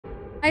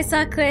Hi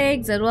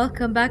Sucklegs and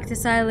welcome back to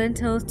Silent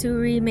Hill 2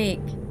 Remake.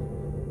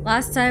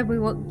 Last time we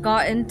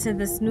got into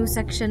this new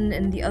section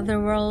in the other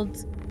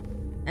world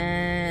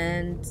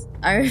and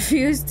I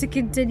refused to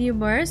continue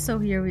more, so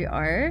here we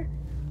are.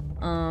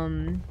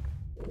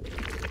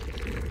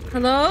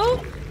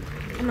 Hello?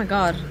 Oh my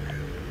god.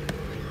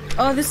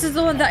 Oh, this is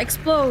the one that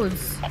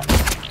explodes.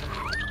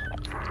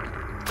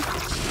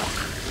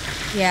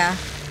 Yeah.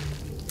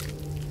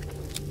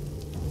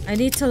 I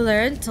need to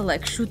learn to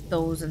like shoot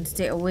those and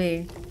stay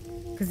away.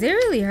 Cause they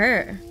really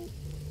hurt.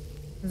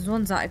 Those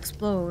ones that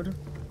explode.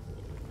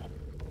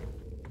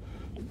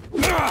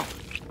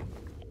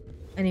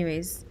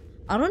 Anyways,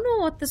 I don't know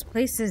what this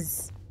place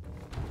is.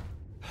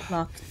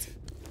 Locked.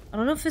 I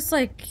don't know if it's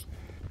like...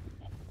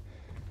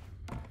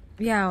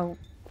 Yeah,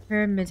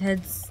 Pyramid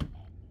Head's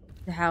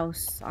the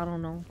house. I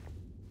don't know.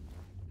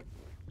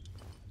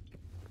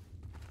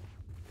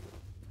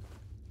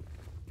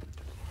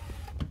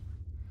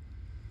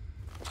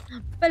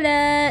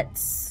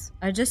 Bullets!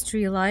 I just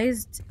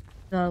realized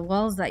the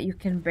walls that you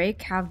can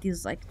break have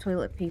these like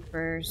toilet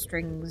paper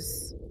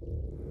strings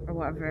or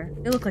whatever.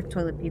 They look like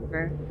toilet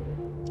paper.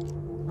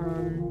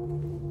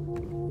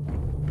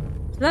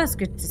 So that's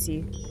good to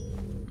see.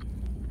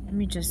 Let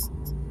me just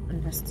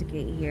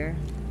investigate here.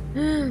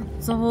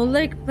 It's a whole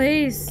lake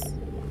place.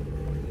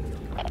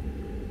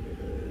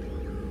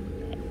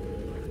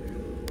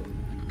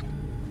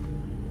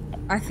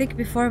 I think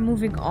before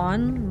moving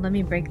on, let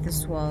me break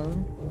this wall.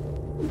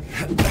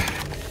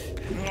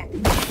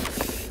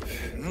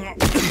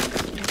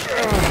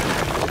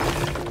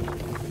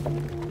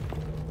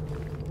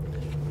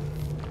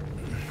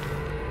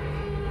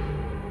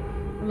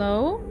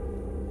 Hello?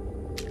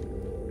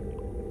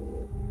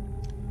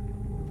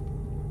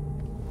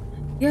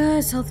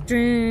 Yes, health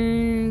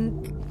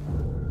drink.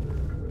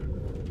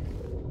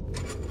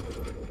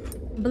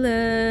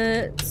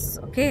 Bullets.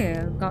 Okay,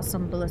 I got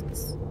some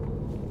bullets.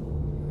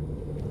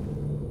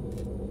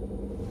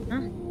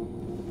 Huh?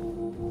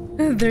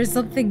 There's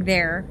something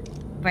there,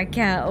 but I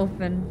can't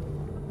open.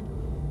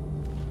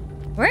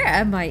 Where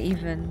am I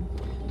even?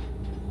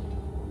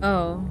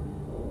 Oh.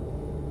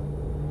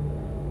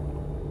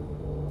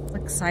 It's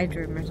like side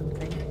room or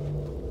something.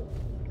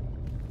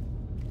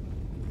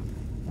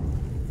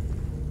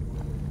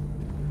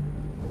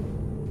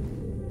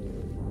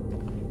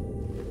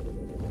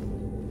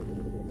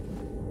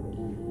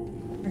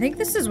 I think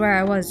this is where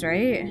I was,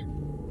 right?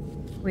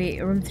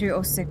 Wait, room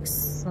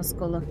 306. Let's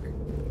go look.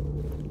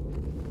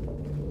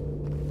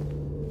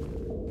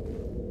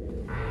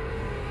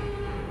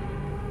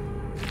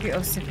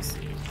 Oh 06.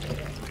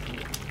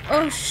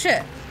 Oh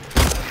shit!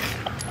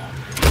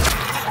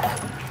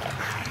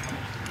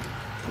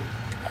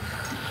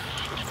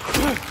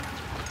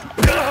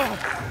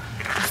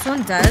 This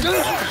one dead?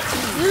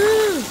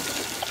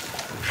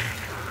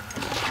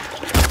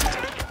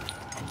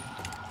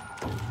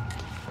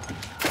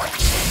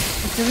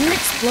 It didn't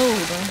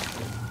explode.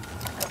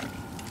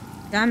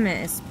 Damn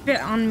it, it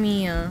spit on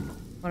me.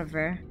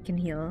 Whatever, can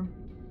heal.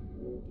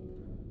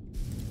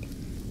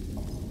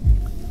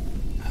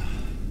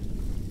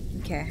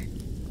 Okay.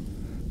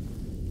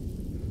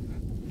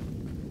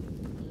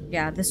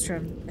 Yeah, this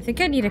room. I think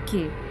I need a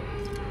key.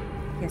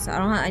 Okay, so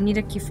I need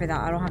a key for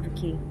that. I don't have a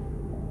key.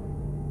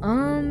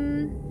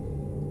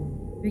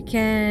 We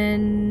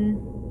can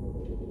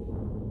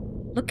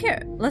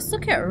let's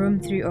look at room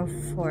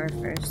 304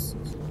 first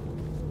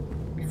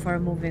before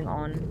moving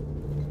on.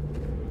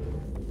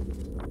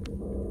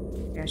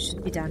 Yeah, it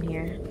should be down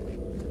here.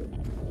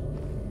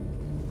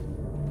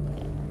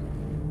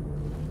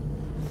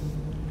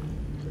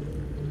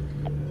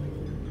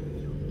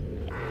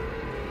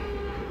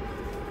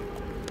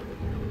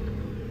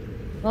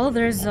 Well,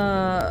 there's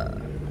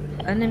a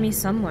enemy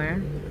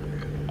somewhere.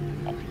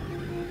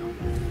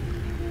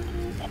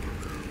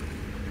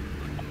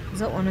 Is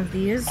that one of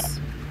these?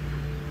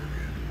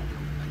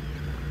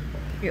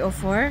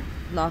 304?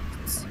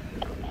 Locked.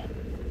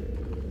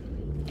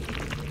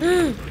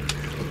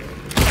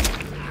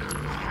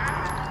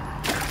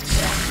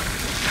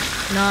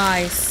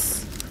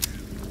 Nice.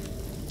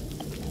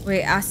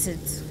 Wait, acid.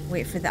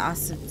 Wait for the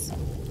acid.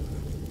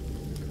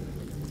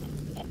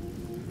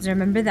 Cause I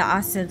remember the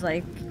acid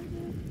like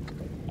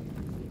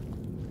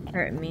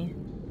hurt me.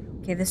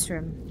 Okay, this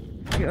room.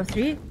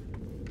 303?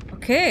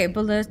 Okay,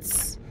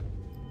 bullets.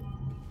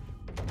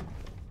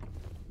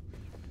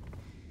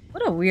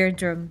 What a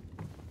weird room.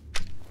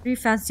 3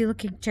 fancy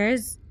looking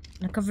chairs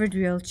and a covered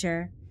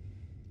wheelchair.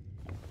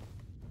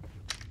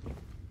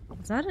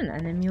 Is that an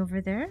enemy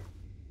over there?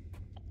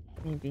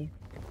 Maybe.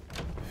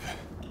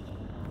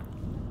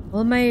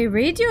 Well, my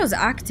radio's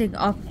acting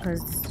up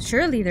because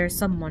surely there's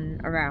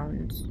someone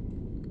around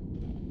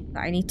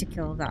that I need to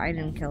kill that I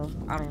didn't kill.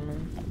 I don't know.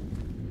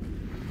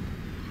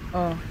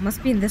 Oh,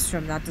 must be in this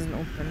room that doesn't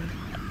open.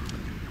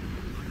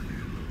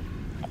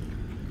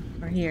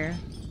 Or here.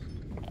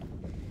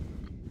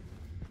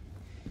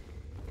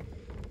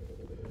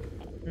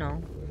 No.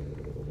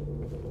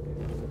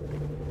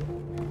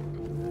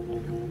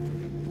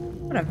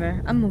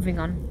 Whatever, I'm moving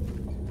on.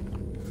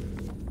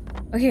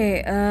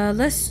 Okay,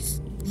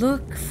 let's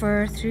look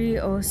for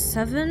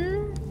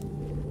 307,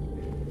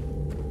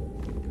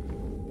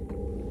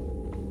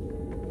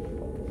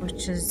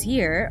 which is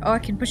here. Oh, I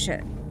can push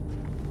it.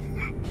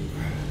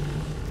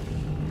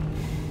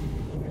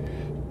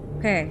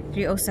 Okay,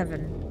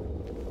 307.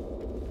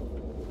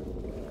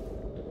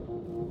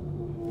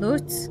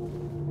 Loot.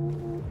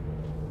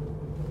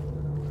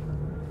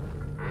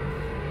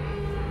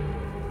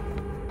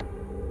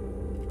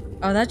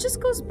 Oh, that just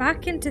goes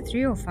back into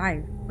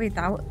 305. Wait,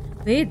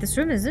 wait, this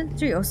room isn't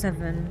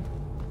 307.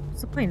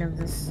 What's the point of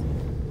this?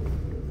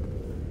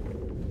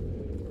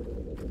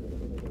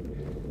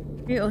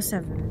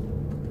 307.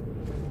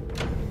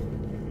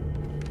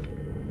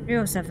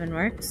 307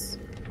 works.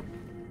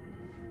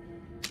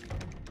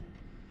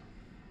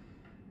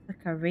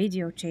 Like a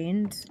radio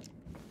chained.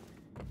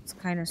 It's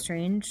kind of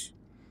strange.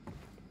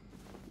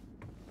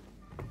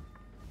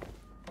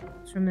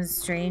 This room is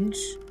strange.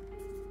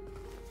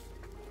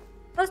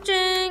 Let's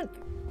drink!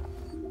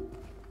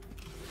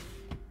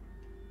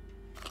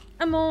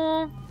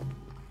 Ammo!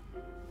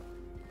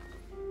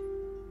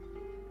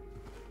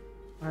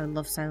 I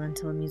love Silent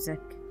Hill music.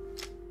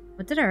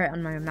 What did I write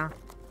on my map?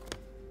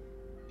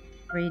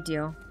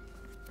 Radio.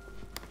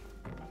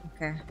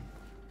 Okay.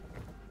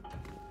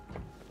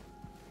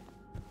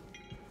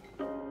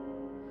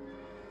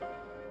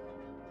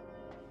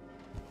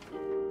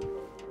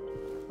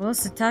 Well,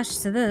 it's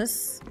attached to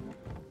this.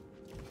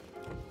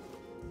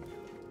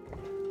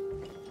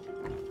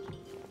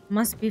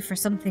 Must be for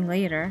something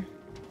later.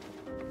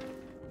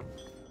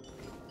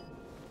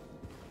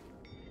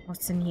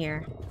 What's in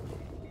here?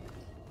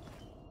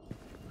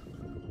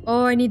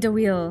 Oh, I need a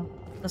wheel.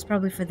 That's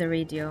probably for the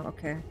radio.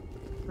 Okay.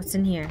 What's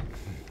in here?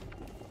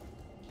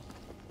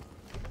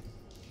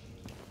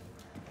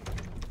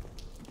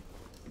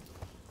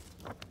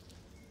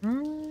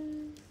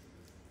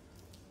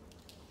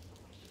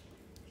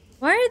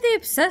 Why are they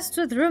obsessed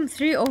with room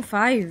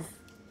 305?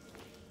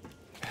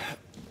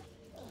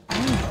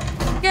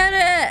 Get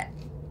it!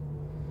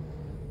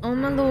 Oh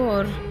my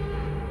lord.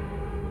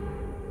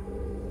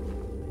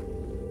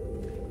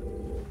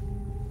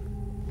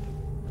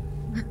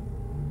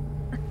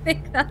 I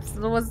think that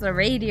was the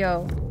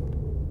radio.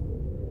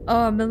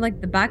 Oh, I'm in like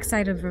the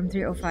backside of room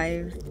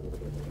 305.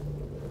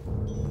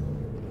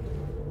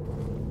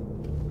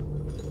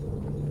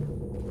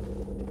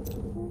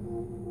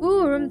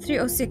 Ooh, room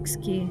 306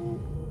 key.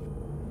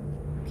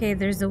 Okay,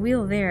 there's a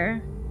wheel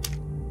there.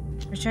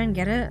 Let's try and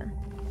get it.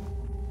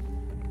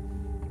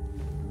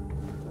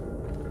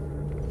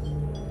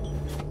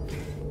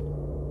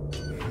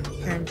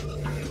 Turn.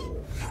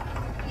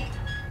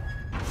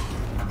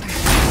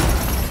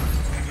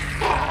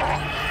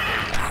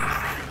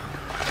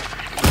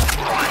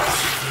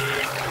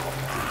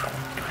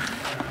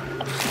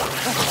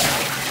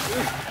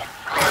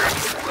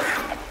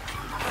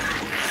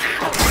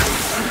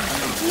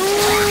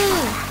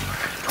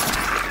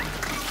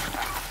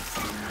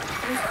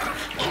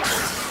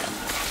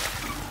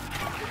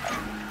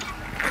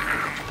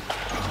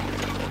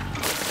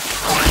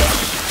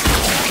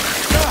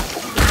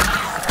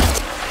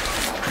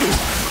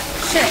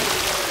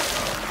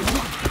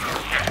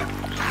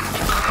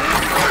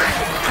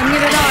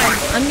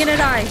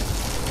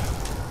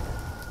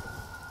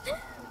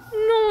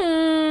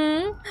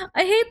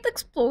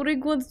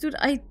 Exploding ones, dude.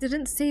 I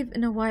didn't save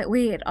in a while.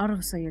 Wait, it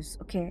auto-saves.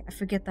 Okay, I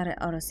forget that it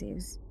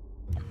auto-saves.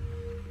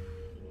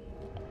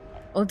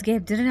 Old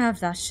Gabe didn't have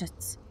that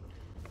shit.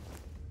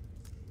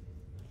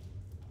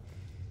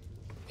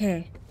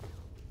 Okay.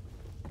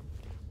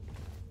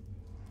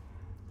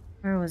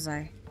 Where was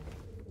I?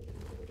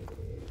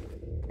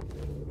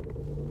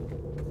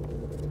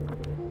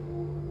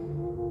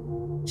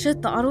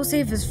 Shit, the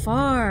autosave is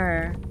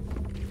far.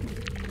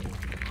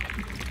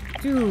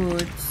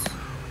 Dude.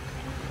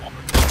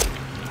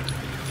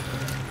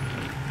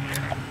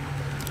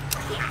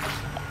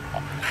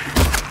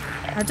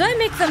 How do I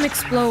make them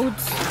explode?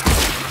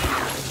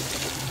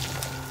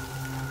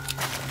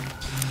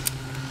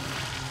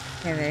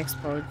 Okay, they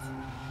explode.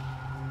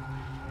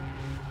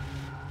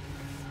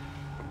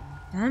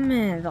 Damn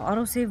it, the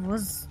autosave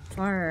was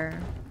far.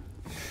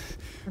 I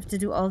have to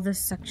do all this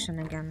section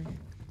again.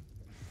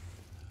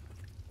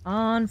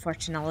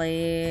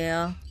 Unfortunately,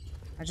 I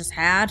just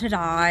had to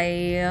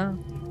die.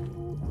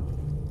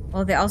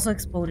 Well, they also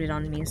exploded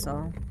on me,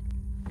 so...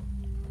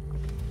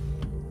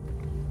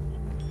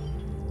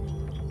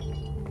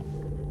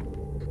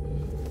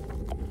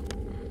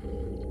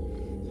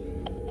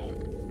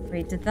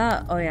 Wait, did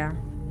that? Oh yeah.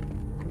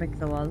 Break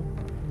the wall.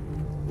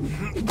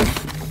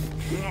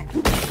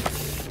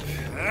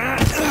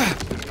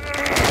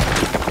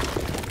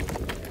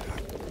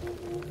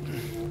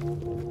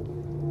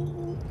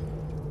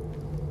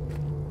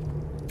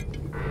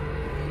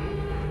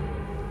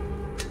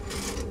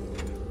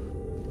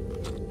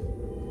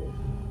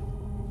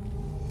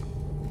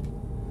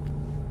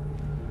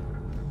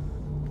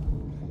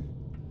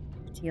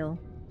 Teal.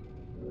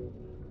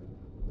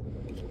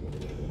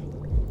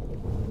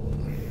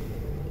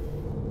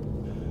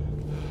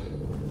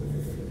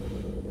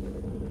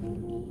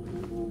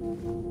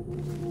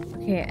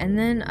 Okay, and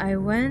then I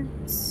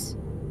went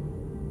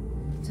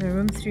So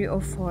room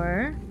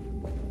 304.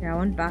 Yeah, I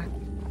went back.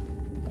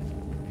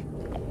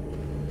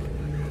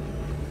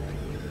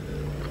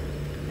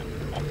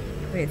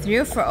 Wait,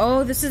 304.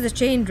 Oh, this is the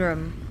chained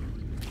room.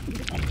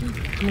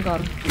 Oh my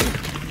god.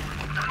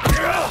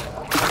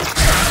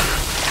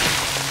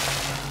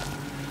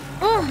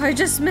 Oh, I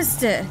just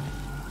missed it.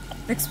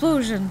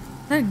 Explosion.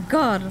 Thank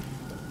god.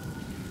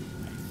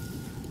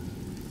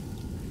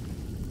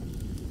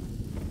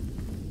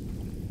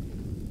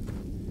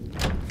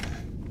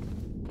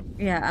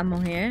 Yeah, ammo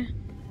here.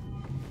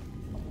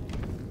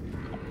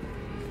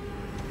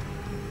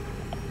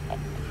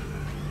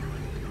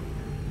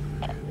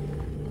 I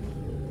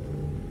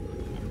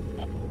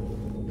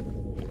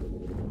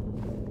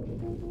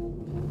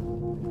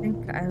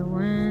think I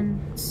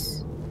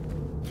went...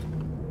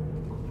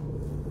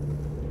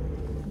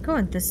 Go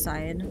on this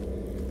side.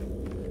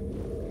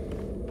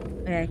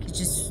 Yeah, I could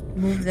just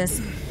move this.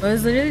 It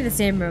was literally the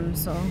same room,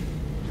 so...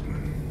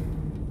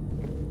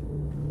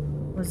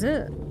 Was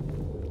it?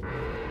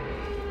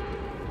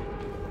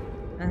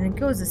 I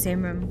think it was the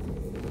same room.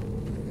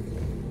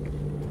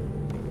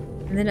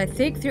 And then I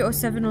think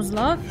 307 was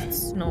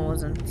locked? No, it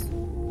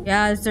wasn't.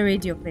 Yeah, it's the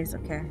radio place,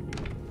 okay.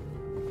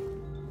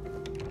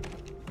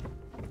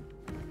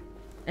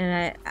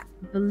 And I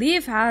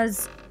believe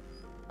has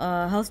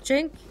a health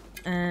drink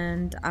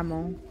and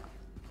ammo.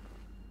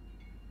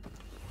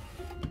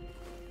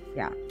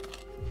 Yeah.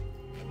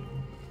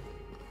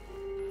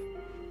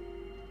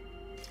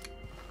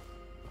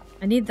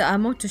 I need the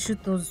ammo to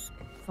shoot those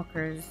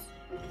fuckers.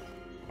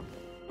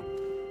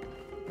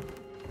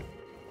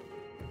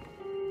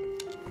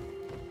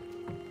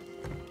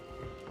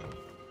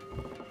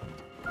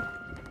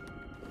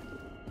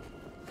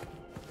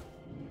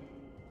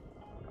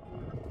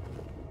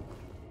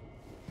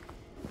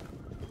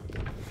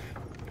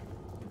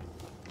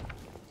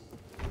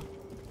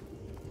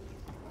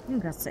 I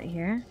think that's it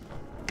here.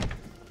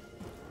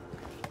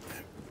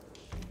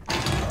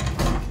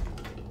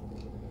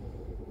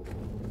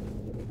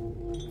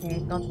 Okay,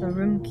 got the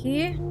room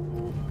key.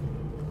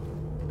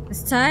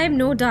 This time,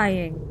 no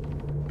dying.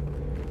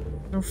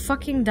 No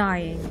fucking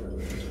dying.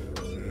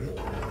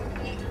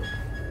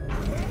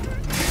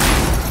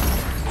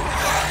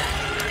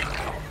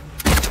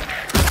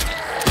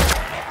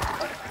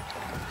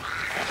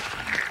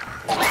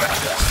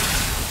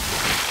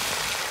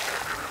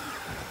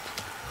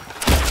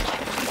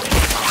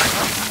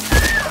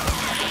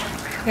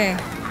 Okay.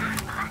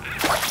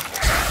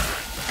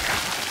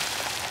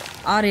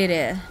 Out of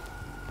there.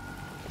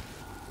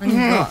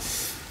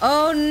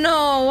 Oh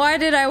no, why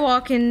did I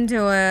walk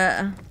into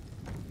it?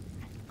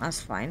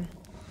 That's fine.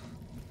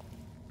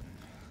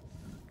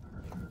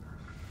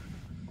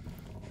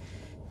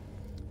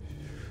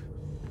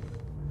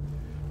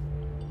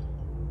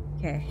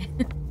 Okay.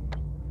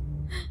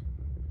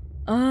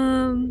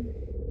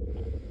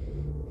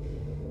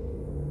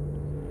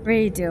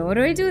 Radio. What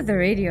do I do with the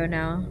radio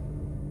now?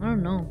 I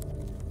don't know.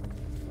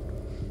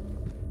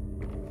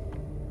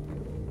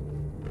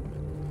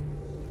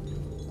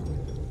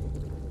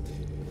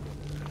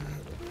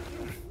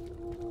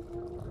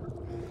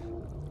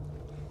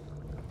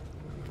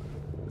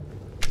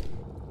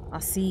 I'll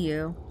see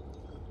you.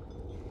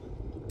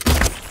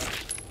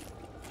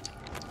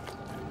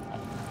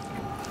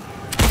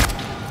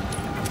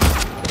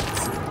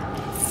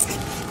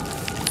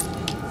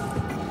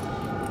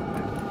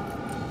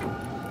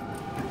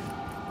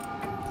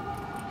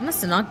 I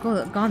must have not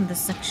gone this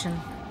section.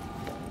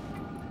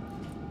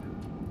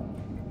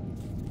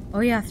 Oh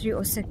yeah,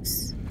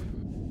 306.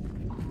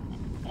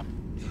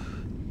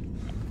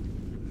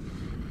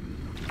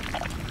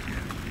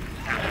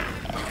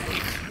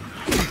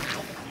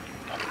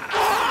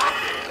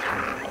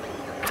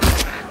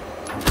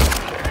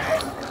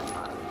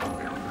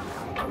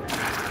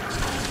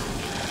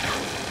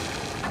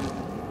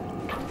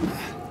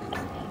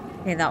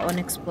 Okay, that one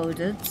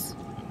exploded.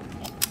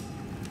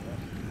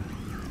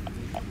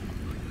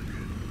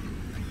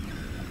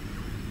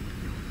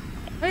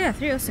 Oh yeah,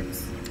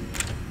 306.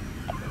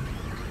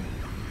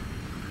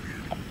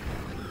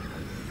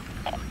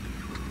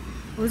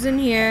 Who's in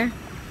here?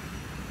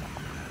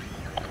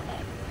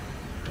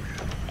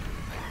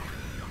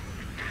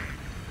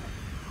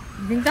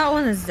 I think that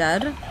one is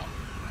dead.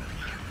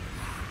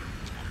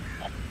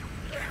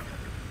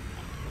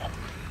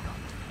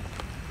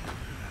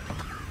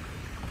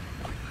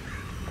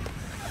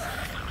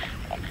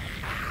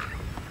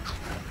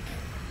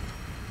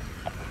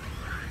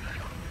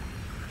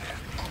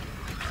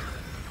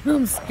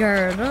 I'm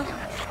scared.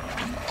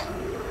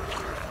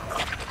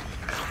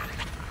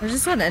 There's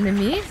just one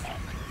enemy.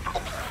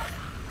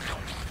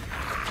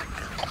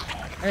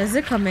 Is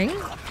it coming?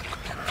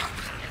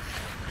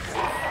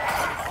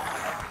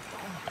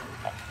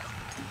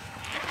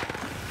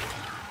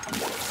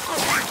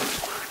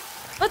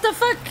 What the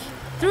fuck?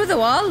 Through the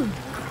wall?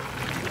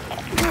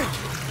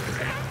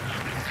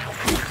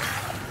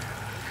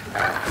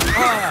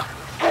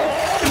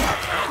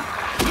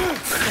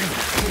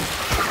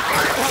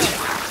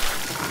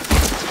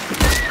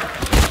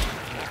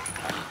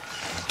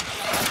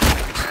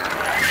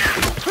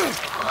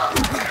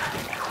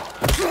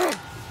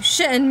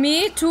 shitting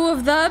me? Two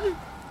of them?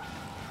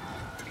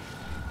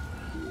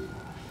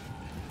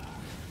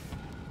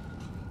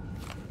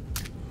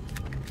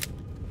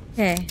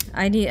 Okay,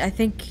 I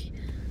think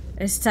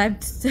it's time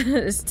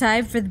it's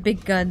time for the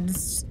big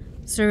guns.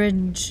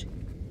 Syringe.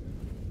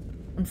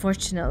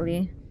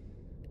 Unfortunately.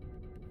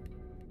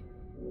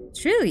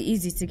 It's really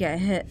easy to get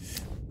hit.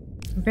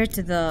 Compared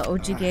to the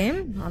OG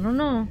game? I don't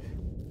know.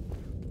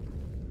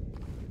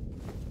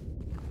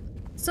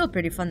 Still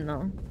pretty fun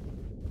though.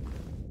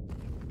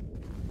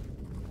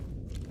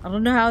 I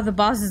don't know how the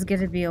boss is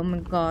gonna be, oh my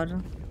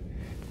god.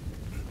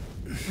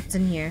 What's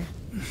in here?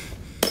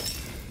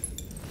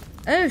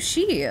 Oh,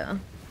 she. Oh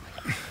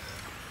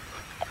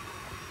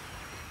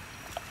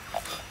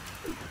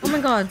my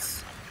god.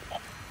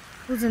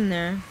 Who's in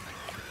there?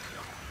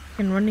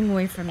 Fucking running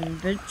away from me,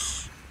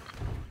 bitch.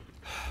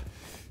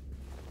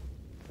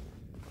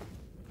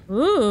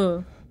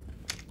 Ooh.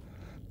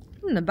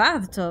 In the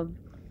bathtub.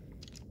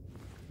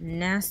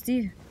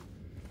 Nasty.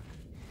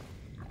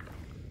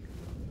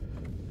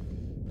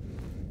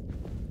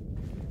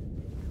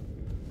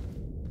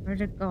 Where'd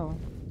it go?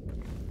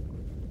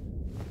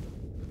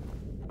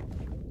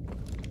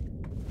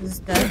 Is this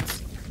dead?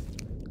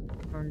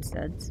 One's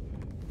dead.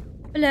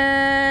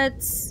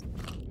 Bullets!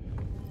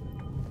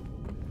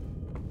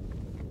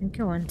 I think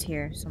I went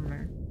here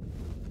somewhere.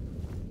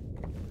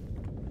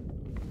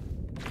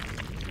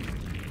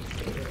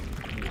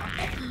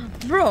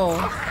 Bro!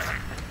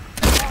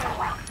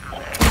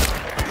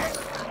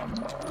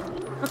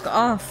 Fuck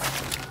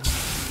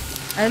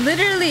off. I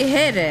literally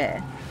hit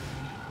it.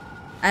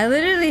 I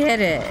literally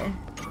hit it.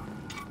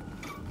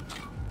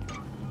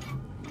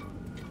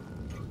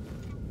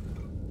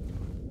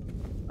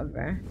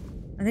 Over.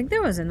 I think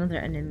there was another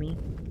enemy.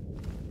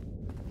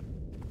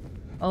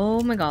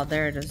 Oh my god,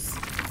 there it is.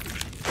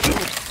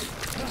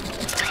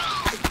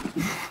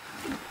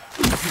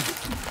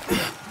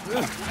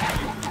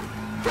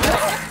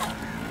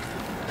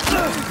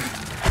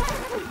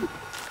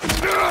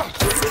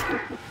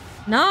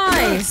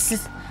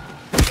 Nice!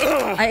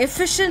 I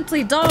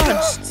efficiently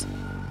dodged!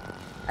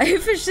 I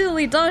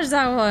efficiently dodged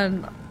that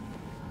one!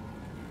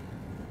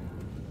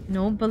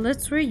 No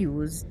bullets were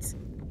used.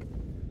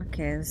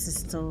 Okay, this is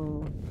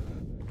still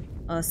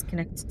us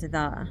connected to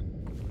that.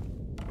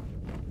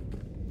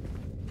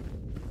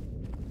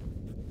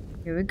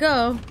 Here we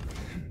go.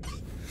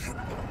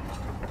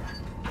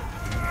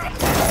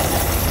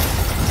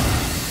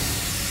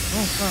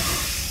 Oh fuck.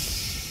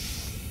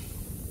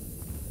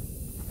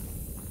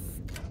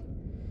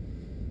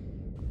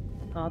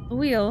 Got the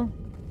wheel.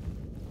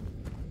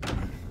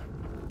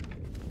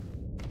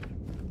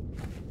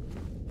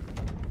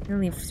 I'll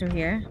leave through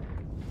here.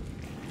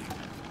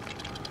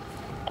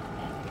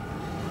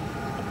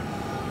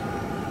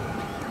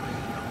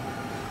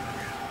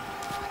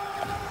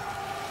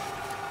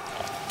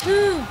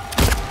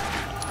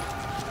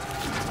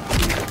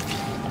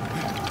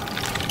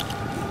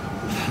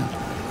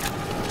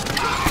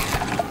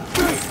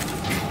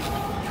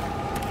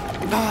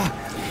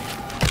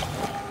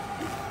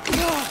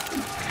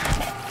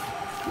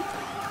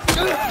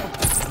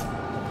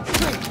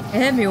 It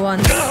hit me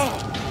once.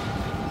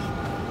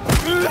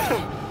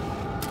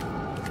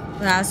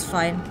 That's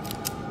fine.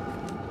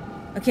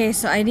 Okay,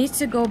 so I need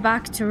to go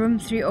back to room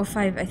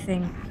 305, I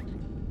think.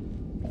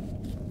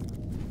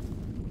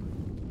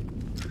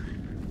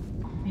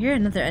 I hear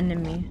another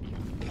enemy.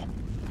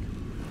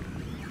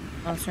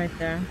 Oh, it's right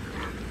there.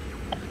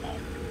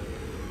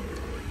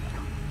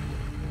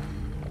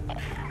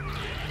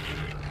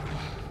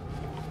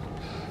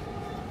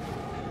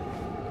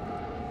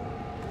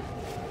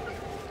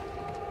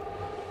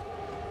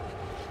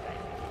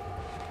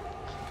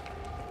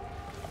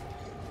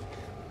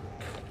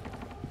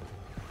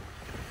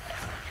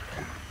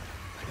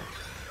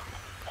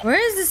 Where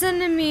is this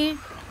enemy?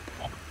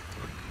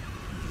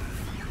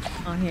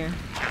 Oh, here.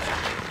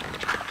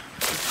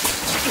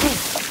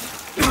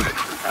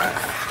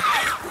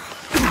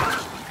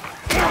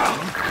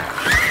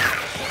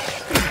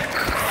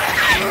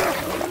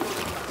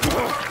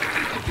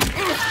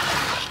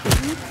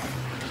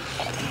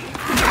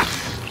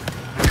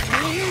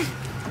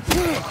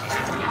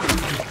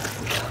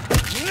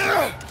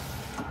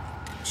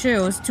 Sure,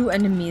 it was two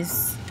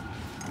enemies.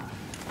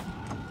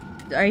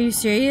 Are you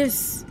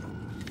serious?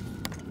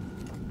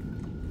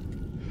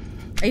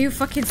 Are you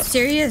fucking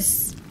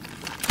serious?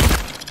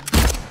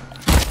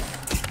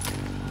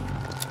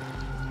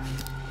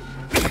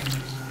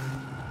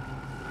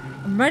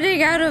 I'm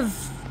running out of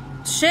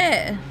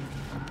shit.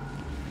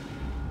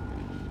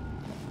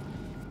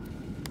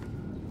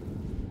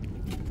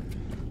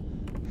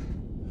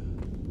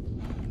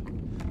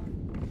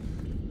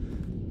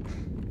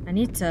 I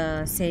need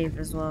to save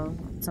as well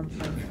at some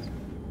point.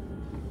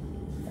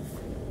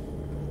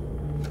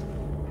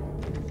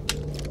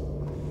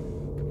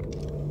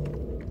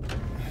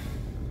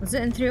 Was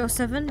it in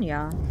 307?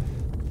 Yeah.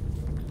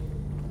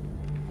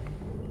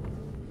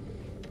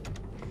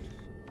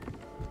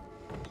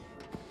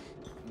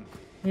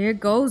 Here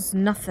goes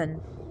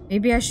nothing.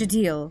 Maybe I should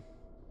heal.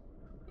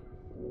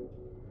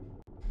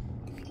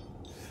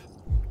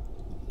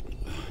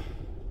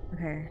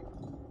 Okay.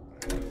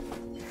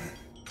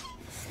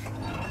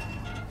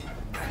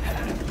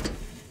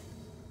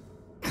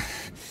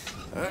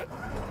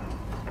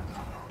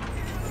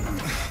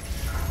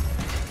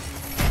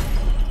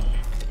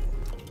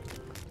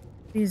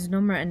 Please,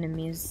 no more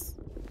enemies.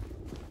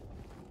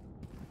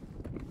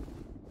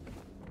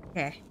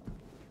 Okay.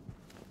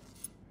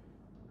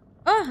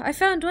 Oh, I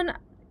found one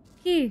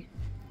key.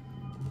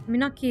 I mean,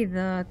 not key,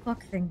 the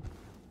clock thing.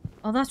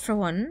 Oh, that's for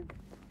one.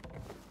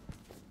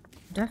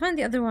 Do I find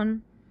the other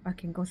one? I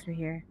can go through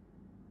here.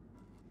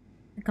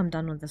 I think I'm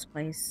done with this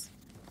place.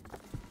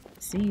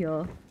 See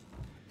ya.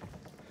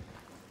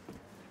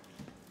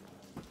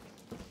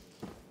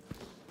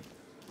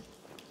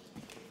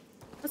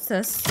 What's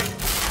this?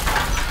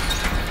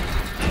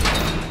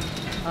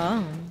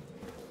 Oh.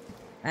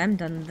 I am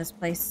done with this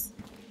place.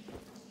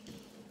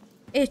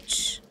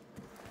 H.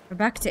 We're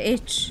back to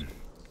H.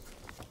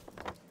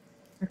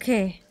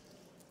 Okay.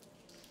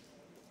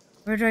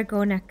 Where do I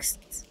go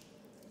next?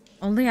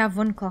 Only have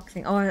one clock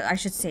thing. Oh, I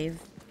should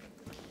save.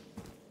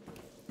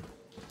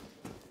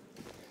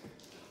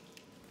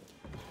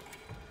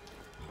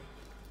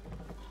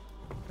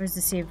 Where's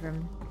the save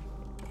room?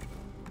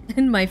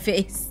 In my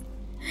face.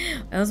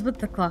 I was with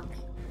the clock.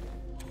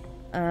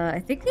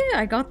 I think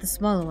I got the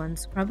smaller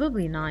ones.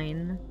 Probably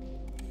 9.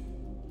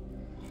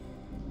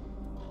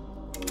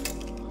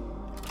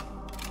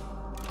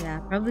 Yeah,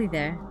 probably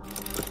there.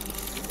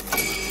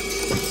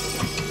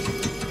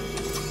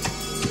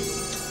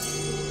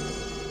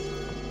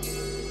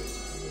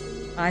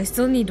 I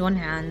still need one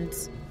hand.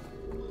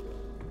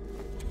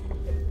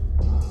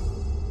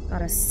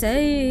 Gotta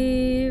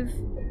save.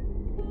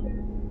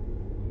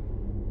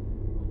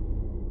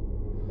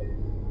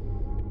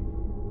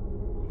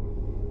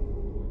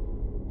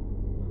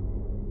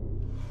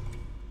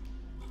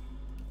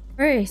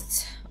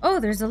 Great. Oh,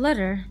 there's a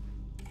letter.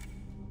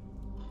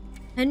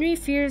 Henry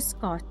fears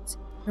Scott.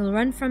 He'll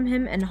run from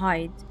him and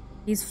hide.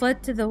 He's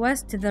fled to the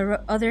west to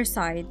the other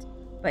side.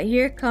 But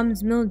here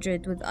comes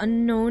Mildred with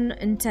unknown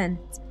intent.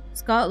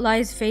 Scott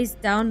lies face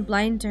down,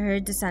 blind to her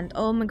descent.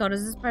 Oh my god,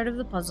 is this part of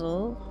the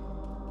puzzle?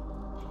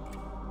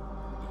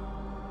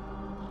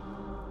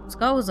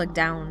 Scott was like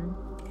down.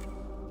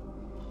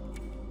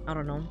 I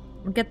don't know.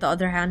 We'll get the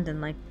other hand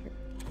and like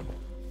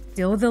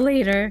deal with it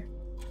later.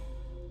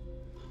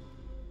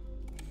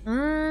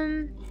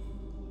 I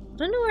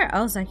don't know where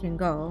else I can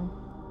go.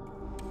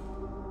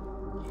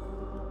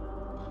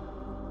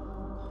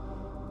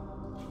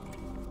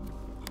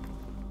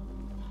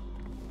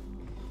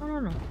 I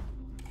don't know.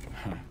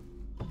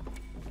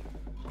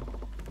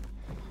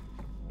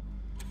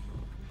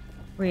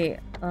 Wait,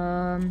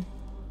 try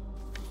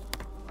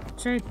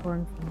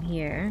going from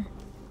here.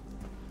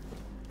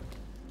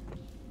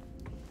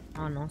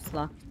 Oh no, it's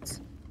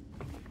locked.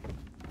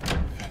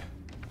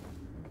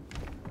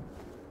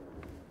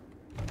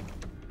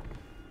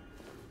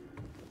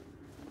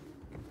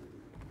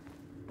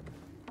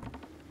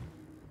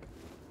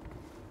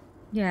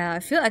 Yeah,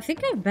 I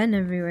think I've been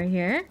everywhere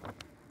here.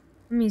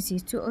 Let me see.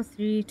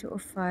 203,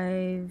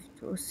 205,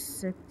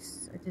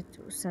 206. I did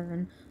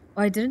 207.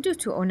 Oh, I didn't do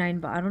 209,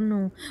 but I don't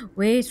know.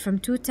 Wait, from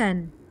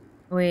 210.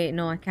 Wait,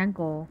 no, I can't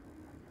go.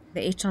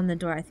 The H on the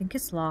door, I think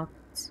it's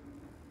locked.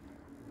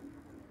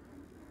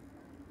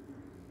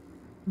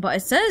 But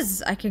it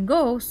says I can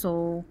go,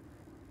 so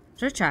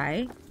should I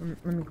try?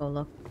 Let me go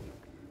look.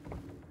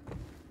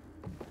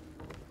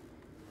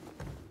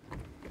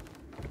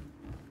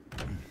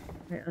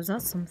 Wait, was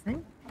that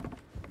something?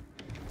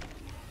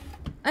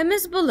 I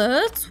miss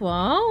bullets.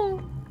 Wow.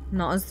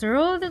 Not as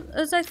thorough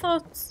as I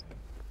thought.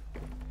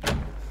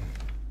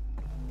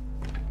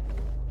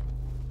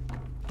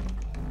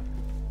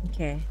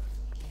 Okay.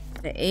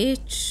 The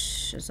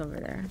H is over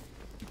there.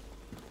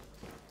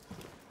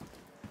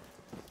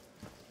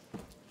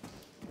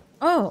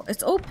 Oh,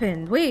 it's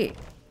open. Wait.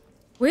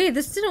 Wait,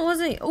 this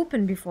wasn't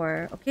open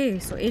before. Okay,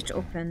 so H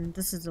open.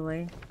 This is the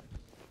way.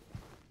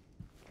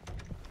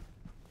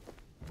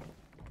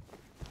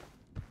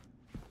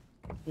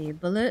 Okay,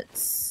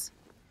 bullets.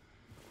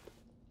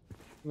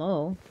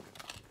 Low.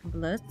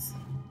 Bullets.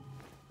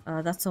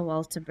 That's a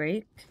wall to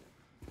break.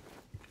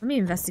 Let me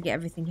investigate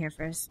everything here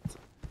first.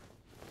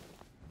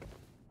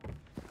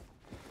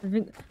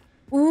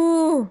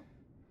 Ooh!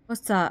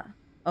 What's that?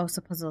 Oh, it's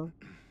a puzzle.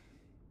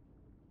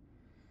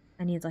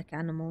 I need like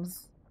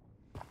animals.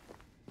 Am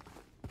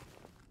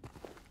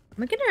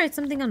I gonna write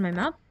something on my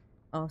map?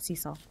 Oh,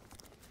 seesaw.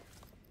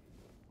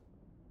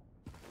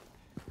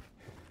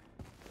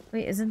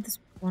 Wait, isn't this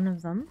one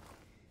of them?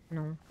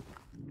 No.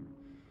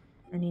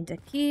 I need a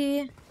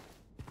key.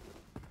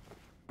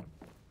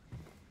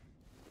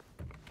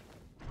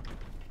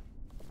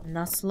 And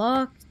that's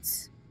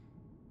locked.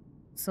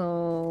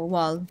 So,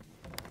 wall.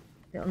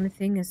 The only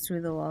thing is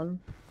through the wall.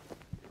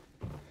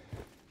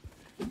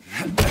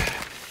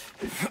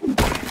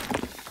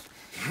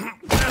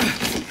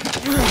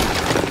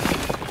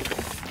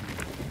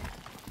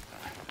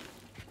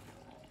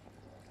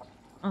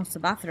 Oh, it's the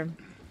bathroom.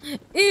 Ew,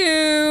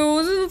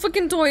 this is a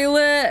fucking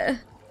toilet.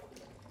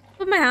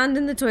 Put my hand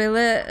in the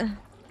toilet.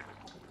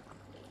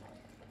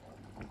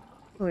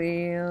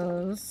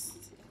 Please.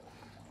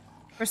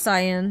 For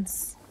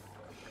science.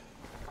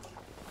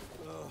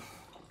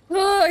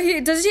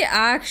 Oh, does he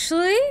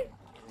actually?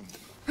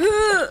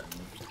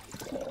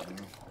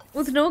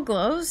 With no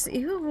gloves?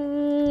 Ew.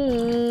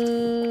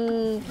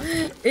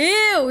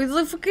 Ew, he's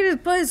like fucking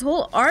put his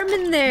whole arm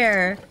in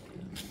there.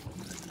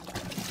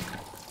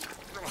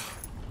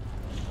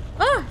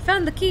 Oh,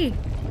 found the key.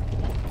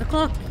 The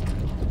clock.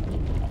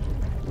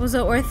 Was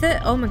it worth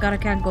it? Oh my god, I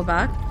can't go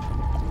back.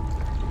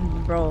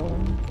 Bro.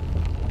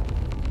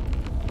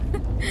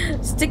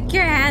 Stick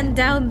your hand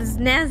down this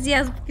nasty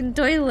ass fucking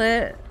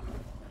toilet.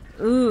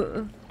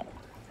 Ooh.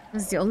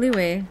 That's the only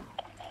way.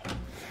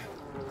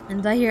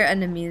 And I hear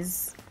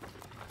enemies.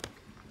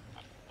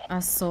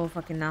 That's so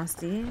fucking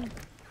nasty.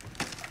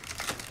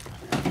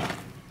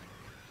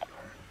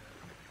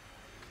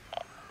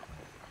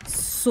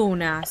 So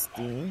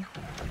nasty.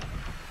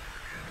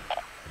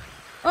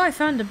 Oh, I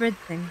found the bread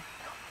thing.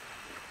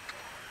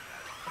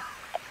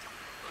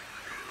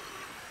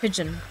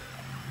 Pigeon.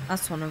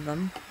 That's one of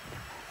them.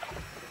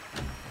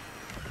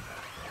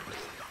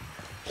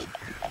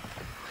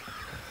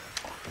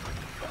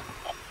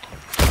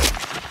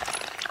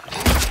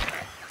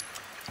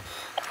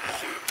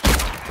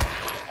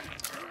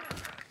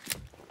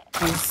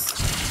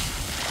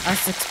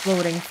 This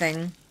exploding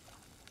thing.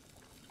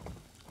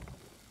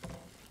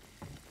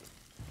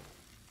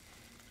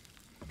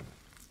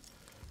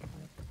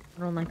 I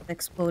don't like the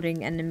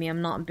exploding enemy.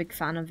 I'm not a big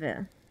fan of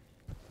it.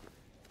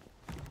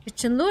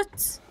 Kitchen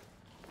loot?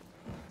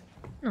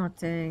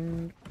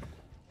 Nothing.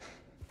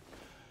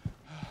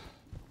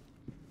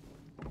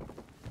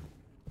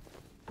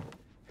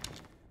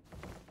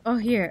 Oh,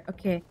 here.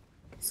 Okay.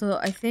 So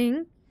I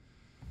think...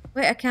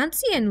 Wait, I can't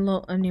see any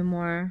loot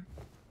anymore.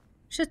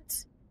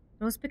 Shit.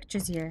 Those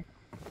pictures here.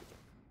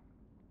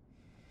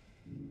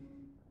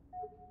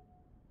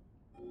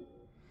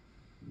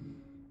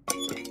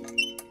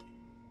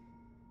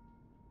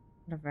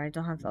 Whatever, I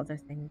don't have the other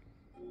thing.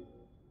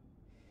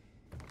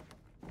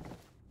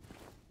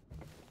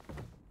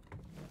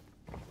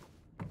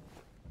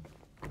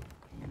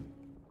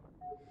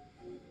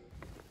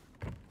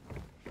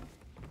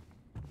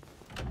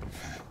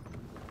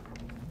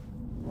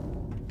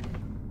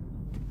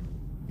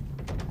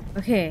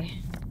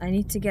 Okay, I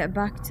need to get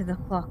back to the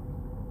clock.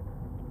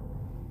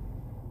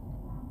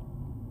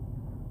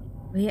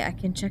 Wait, I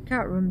can check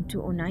out room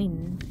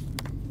 209.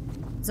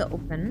 Is it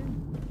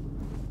open?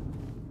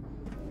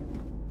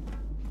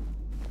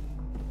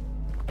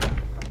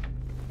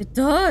 It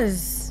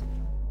does!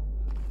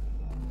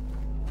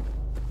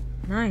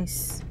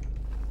 Nice.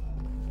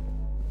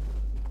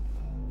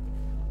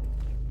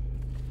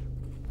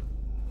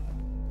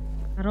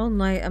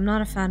 I'm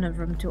not a fan of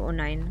room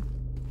 209.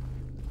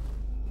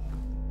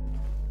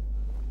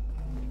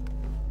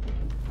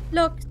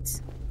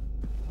 Locked.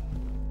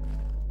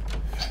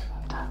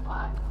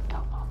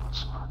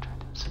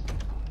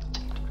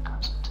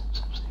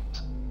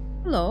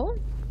 Hello?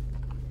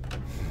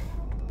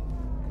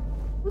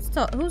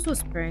 Who's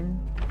whispering?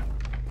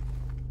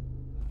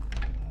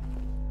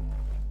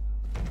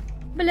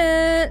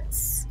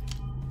 Bullets!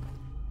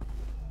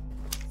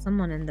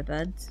 Someone in the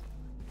bed.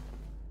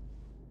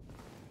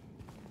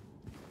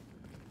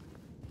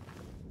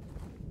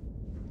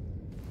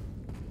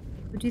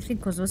 Who do you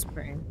think was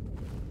whispering?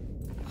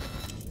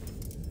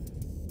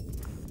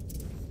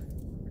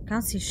 I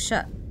can't see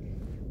shit.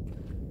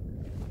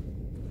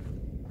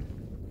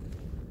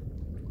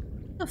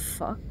 What the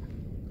fuck?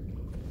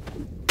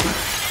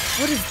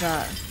 What is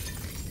that?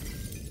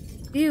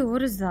 Ew,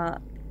 what is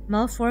that?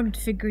 Malformed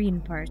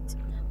figurine part.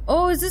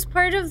 Oh, is this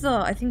part of the...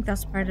 I think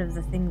that's part of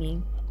the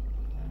thingy.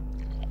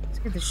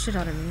 Scared the shit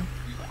out of me.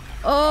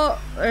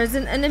 Oh, there's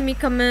an enemy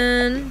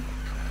coming.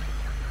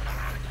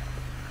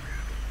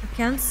 I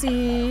can't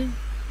see.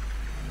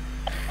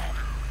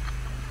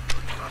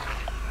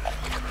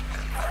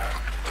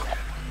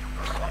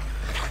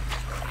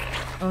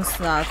 Oh, it's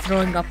that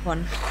throwing up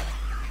one.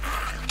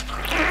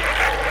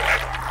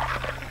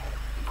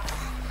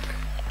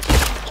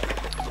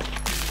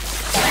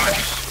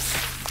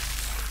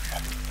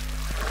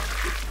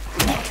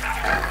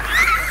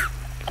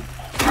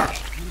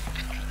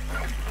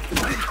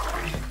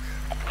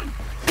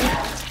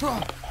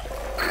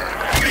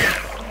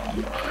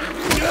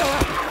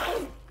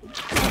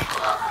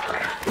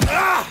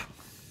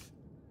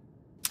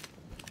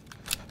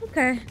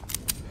 Okay,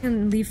 I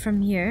can leave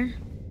from here.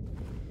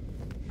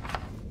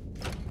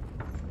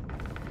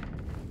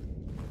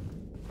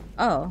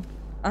 Oh,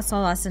 that's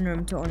all that's in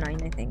room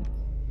 209, I think.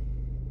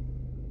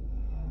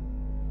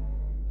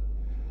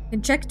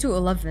 Can check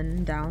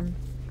 211 down.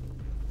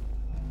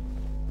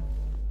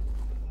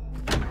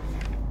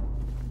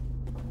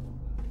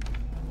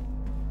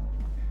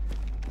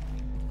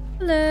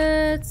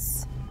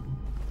 Let's...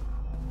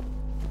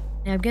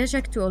 Yeah, I'm gonna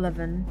check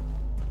 211.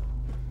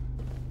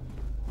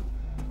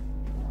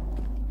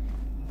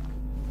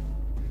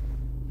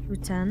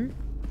 $210.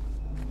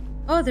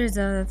 Oh, there's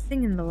a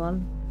thing in the wall.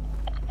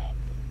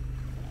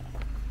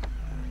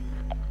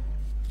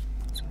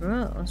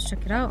 Screw it, let's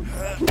check it out.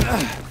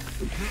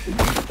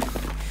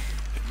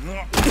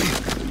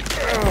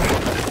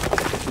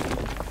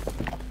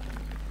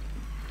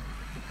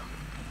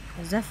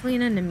 There's definitely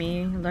an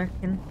enemy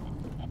lurking.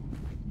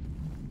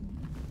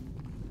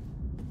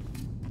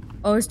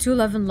 Oh, is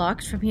 211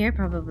 locked from here?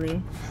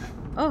 Probably.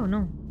 Oh,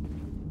 no.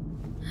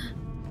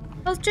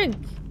 Health drink.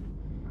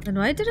 Then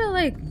why did I,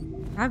 like,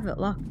 have it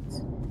locked?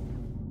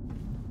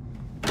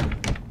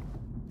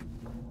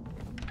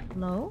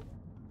 Hello?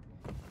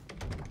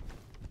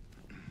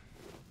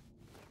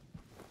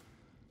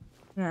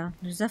 Yeah,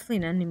 there's definitely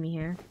an enemy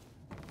here.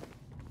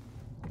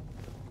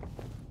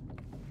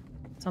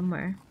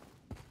 Somewhere.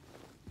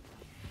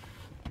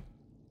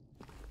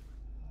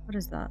 What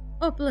is that?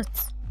 Oh,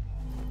 bullets.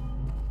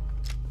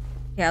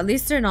 Yeah, at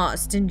least they're not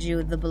stingy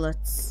with the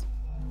bullets.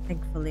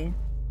 Thankfully.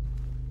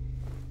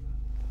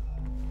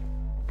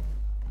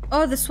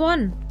 Oh, this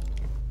one.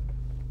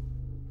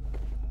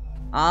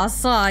 I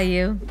saw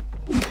you.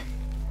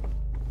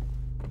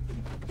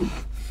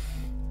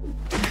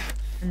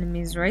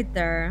 Enemies right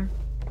there.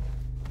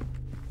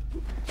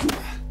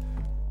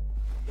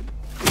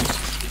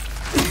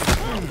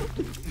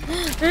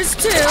 There's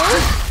two.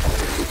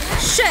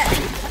 Shit.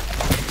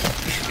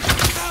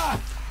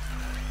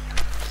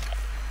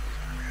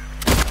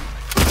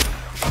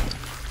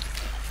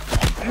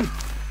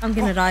 I'm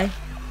gonna die.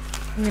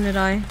 I'm gonna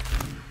die.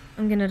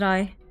 I'm gonna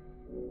die.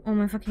 Oh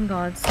my fucking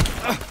gods.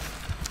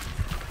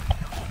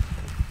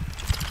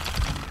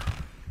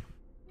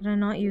 Did I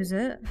not use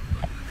it?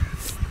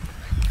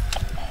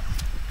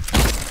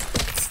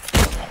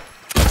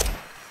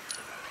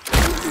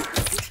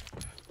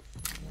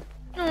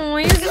 Oh,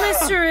 I used my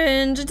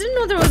syringe. I didn't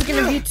know there was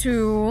gonna be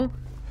two.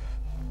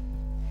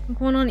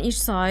 One on each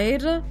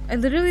side. I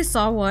literally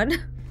saw one.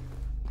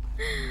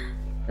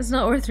 It's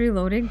not worth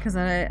reloading because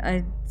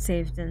I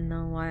saved in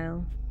a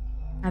while.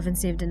 I haven't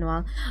saved in a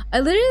while. I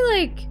literally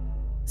like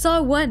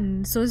saw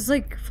one, so it's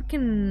like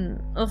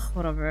freaking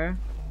whatever.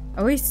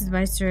 I wasted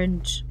my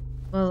syringe.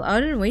 Well, I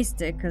didn't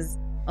waste it because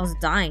I was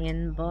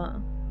dying, but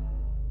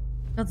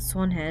got this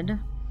one head.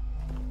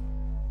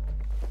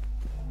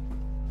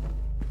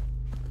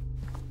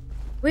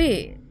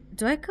 Wait,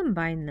 do I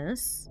combine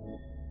this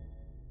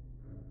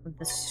with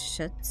this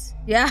shit?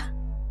 Yeah,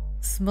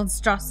 this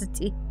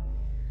monstrosity.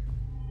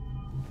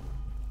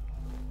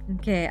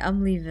 Okay,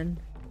 I'm leaving.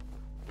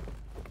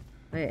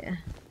 Wait,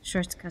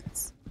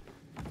 shortcuts.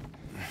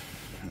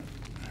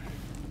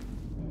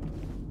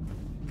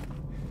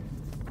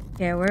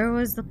 Okay, where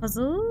was the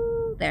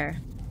puzzle?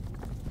 There.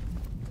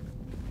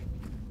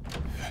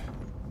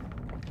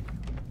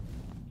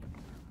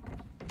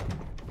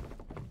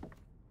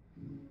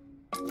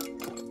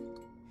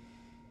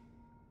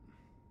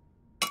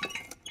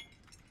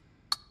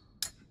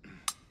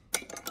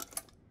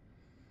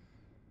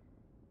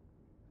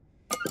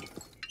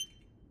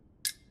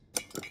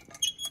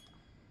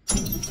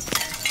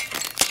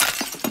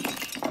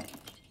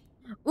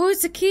 Oh,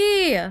 it's a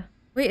key!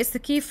 Wait, it's the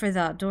key for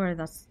that door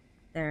that's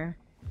there.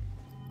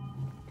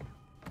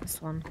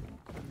 This one.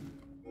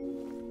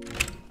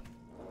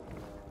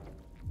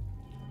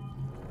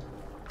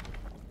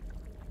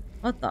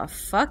 What the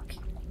fuck?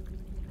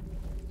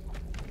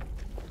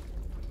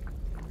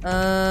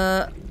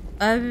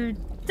 I'm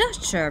not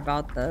sure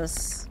about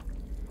this.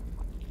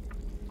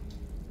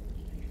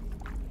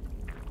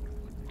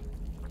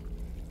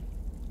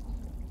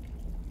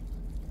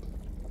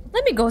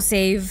 Let me go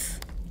save.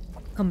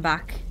 Come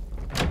back.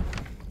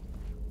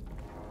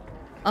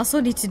 Also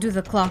need to do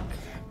the clock.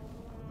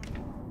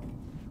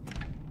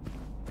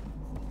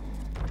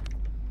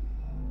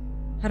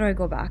 How do I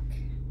go back?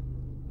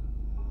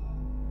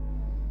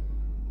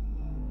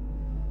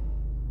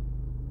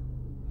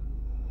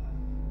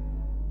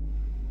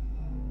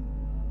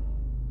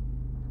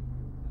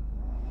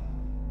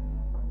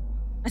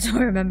 I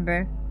don't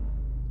remember.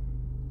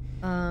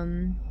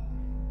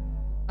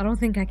 I don't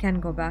think I can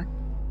go back.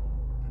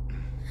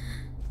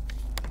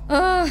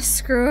 Oh,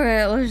 screw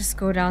it. Let's just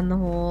go down the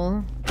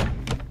hole.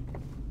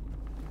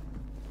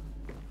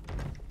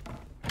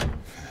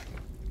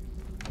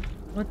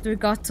 What do we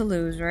got to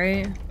lose,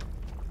 right?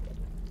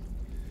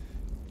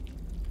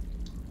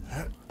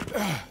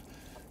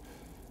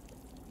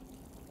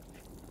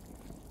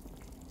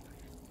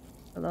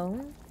 Hello?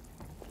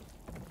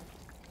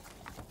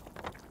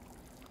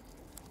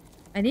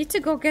 I need to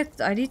go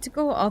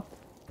up.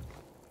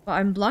 But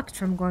I'm blocked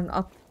from going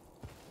up.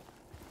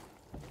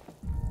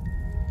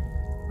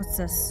 What's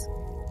this?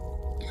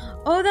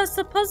 Oh, that's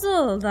the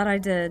puzzle that I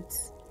did.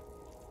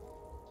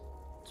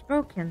 It's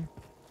broken.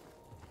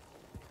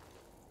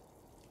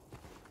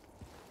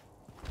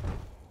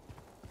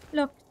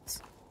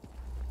 Locked.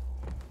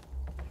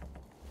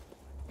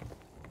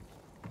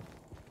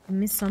 Give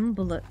me some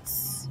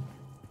bullets.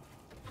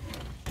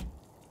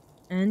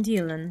 And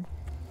healing.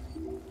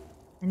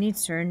 I need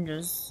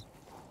syringes.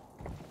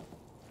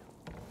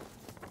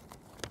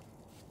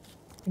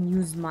 I can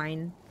use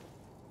mine.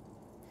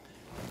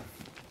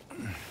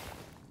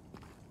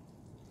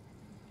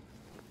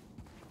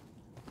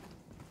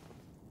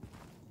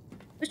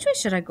 Which way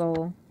should I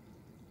go?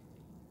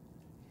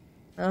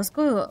 Let's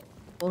go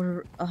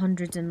or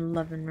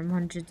 111. I'm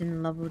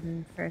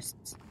 111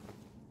 first.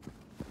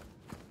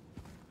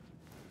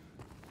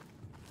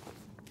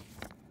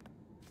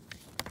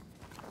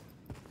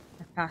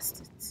 I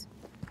passed it.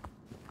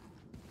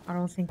 I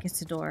don't think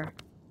it's a door.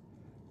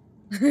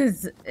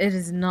 It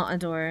is not a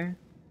door.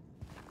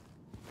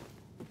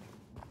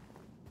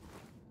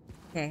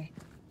 Okay,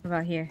 what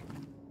about here?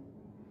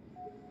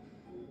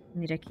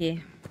 Need a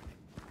key.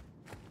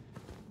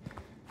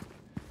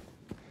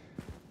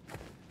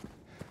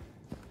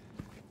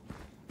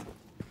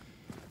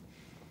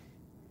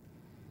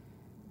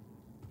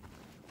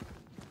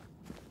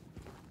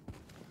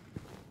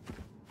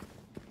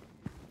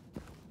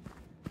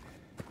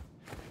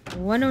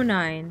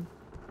 $109.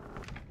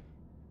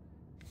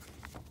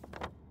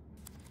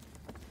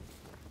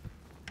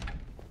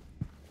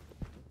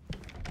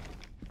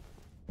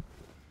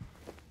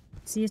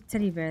 See a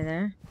teddy bear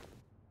there.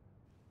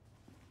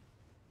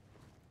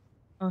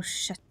 Oh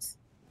shit.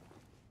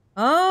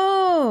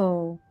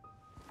 Oh!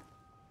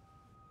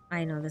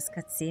 I know this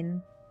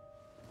cutscene.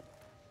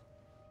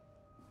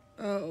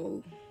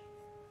 Oh.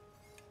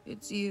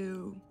 It's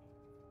you.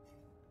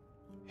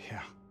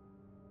 Yeah.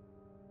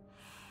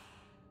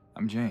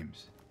 I'm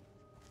James.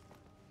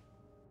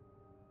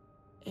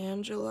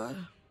 Angela.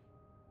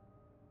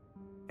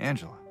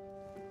 Angela.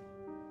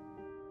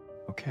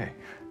 Okay.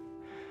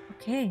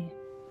 Okay.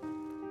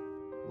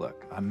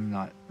 Look, I'm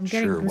not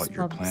getting sure what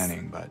you're goosebumps.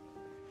 planning, but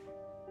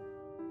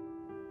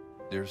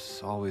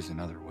there's always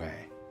another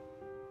way.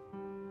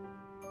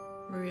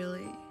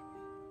 Really?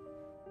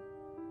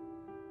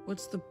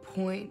 What's the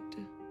point?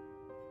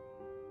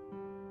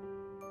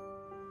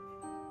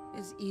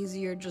 It's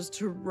easier just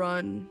to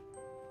run.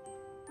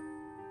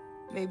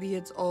 Maybe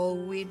it's all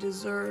we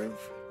deserve.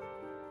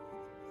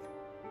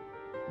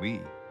 We?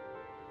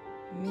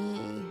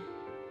 Me.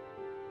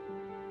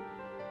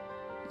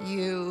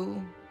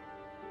 You.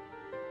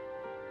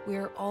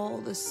 We're all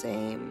the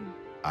same.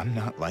 I'm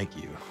not like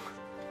you.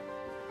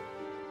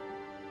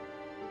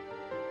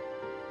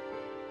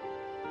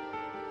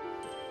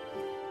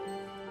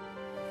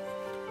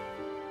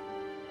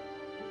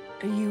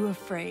 Are you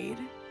afraid?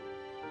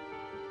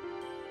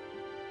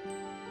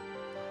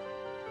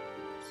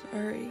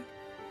 Sorry.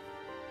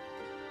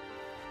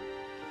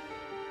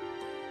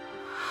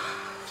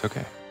 It's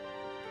okay.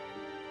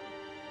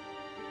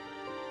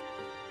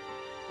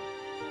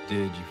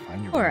 Did you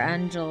find your Poor way?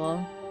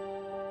 Angela.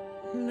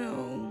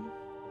 No.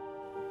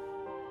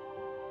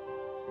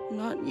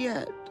 Not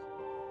yet.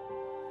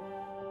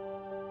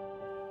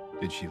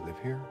 Did she live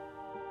here?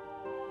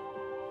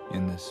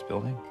 In this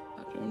building?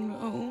 I don't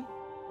know.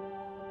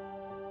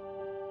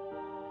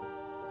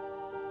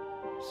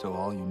 So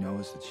all you know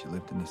is that she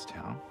lived in this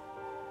town?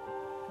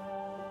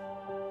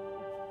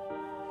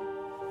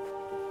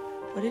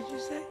 What did you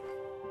say?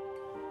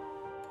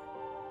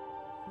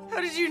 How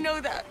did you know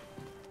that?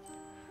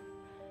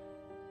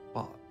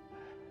 Well,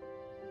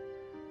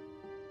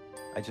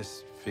 I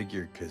just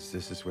figured because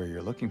this is where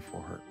you're looking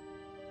for her.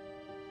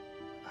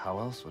 How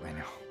else would I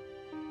know?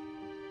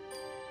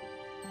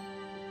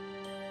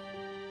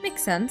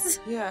 Makes sense.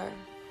 Yeah.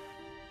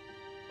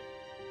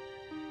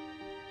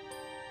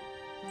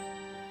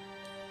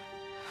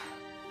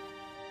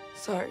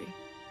 Sorry.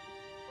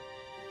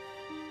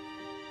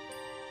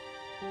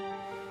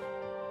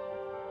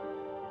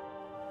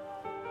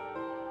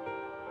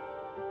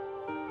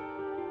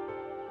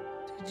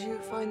 Did you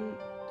find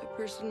the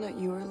person that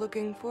you were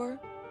looking for?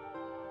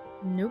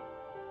 Nope.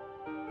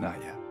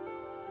 Not yet.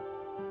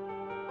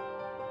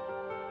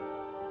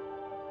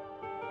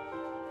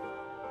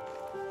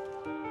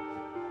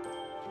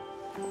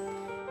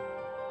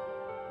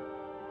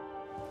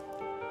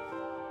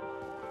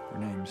 Her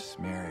name's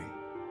Mary.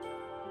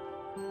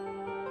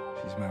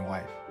 She's my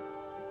wife.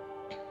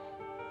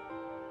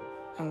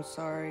 I'm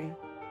sorry.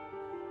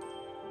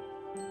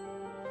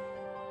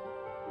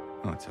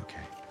 Oh, it's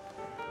okay.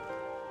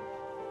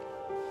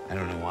 I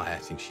don't know why I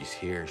think she's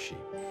here. She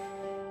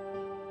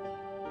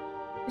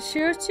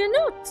Sure you're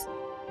not. She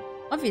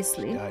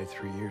Obviously. died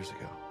 3 years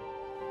ago.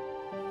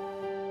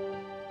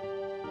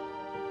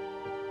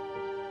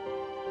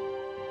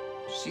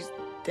 She's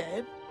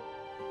dead?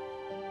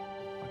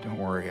 Oh, don't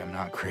worry, I'm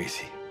not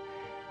crazy.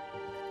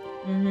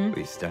 Mm-hmm. At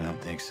least I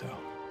don't think so.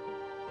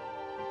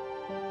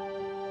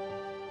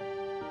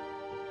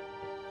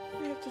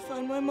 We have to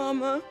find my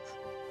mama.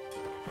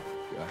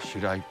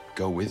 Should I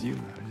go with you?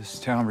 This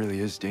town really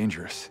is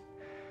dangerous.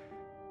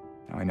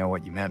 Now I know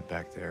what you meant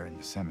back there in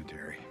the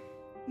cemetery.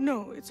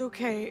 No, it's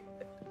okay.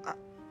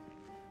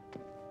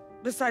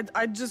 Besides,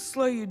 I'd just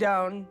slow you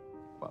down.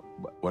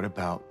 What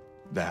about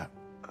that?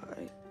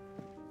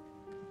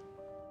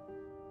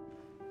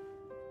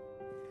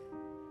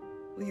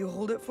 Will you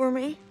hold it for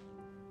me?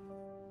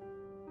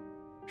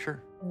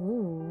 Sure,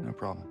 Ooh. no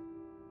problem.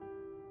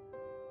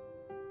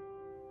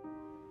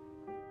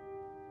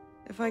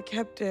 If I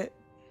kept it,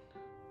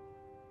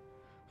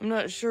 I'm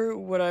not sure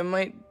what I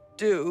might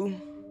do.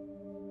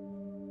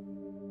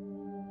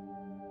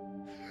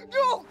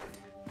 No!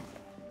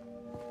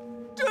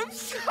 I'm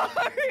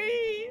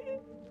sorry!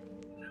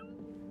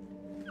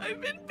 I've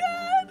been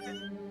bad!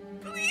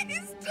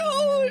 Please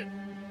don't.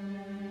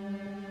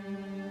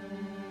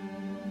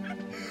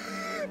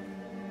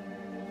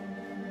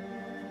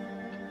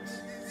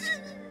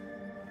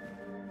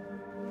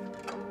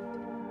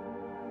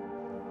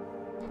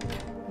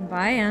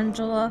 Bye,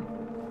 Angela.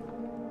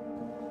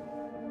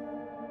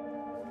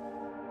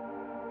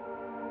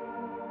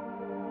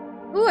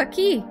 Ooh, a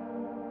key.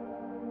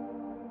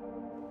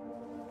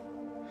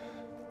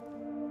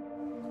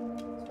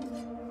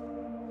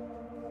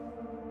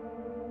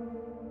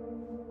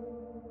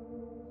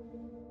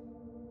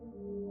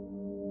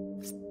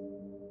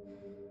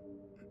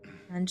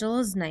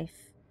 Angela's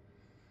knife.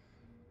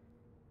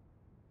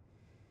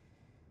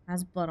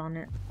 Has blood on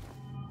it.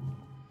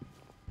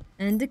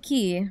 And a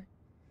key.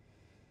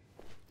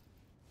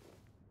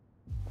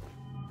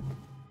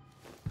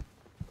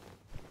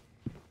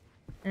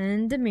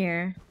 And a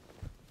mirror.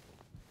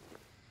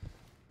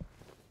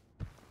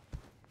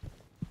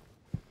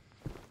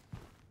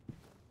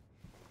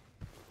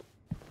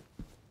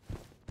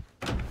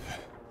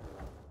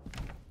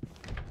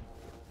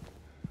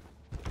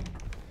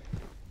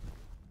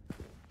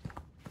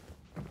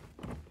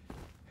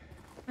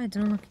 I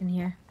don't look in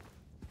here.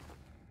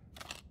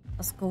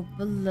 Let's go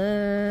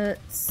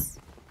bullets.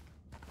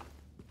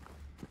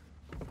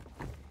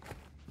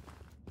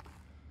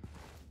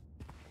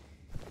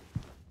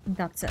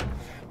 That's it.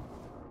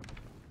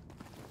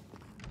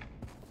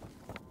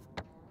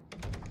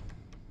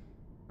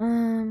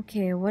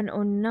 Okay,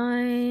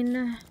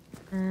 109.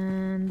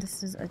 And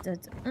this is a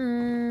dead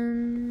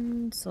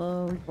end.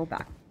 So we go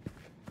back.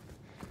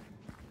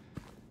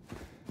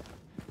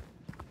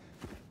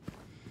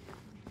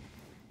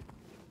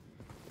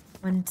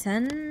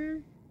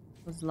 $110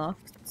 was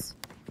locked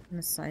on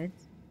the side.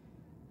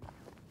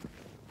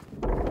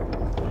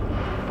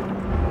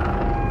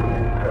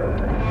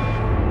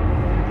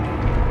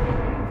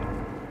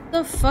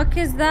 The fuck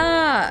is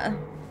that?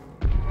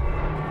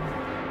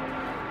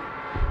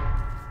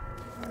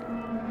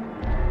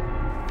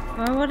 Do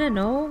I want to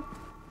know?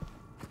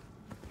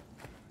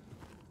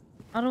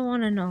 I don't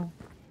want to know.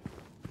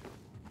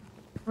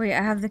 Wait,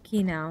 I have the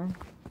key now.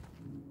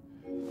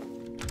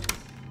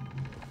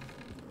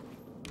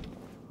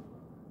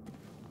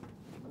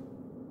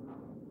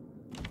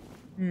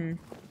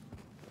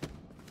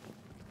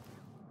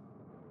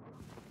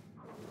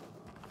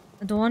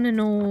 I don't want to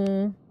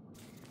know.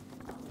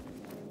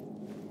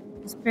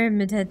 It's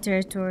Pyramid Head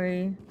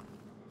territory.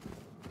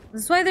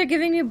 That's why they're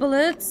giving me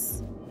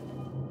bullets.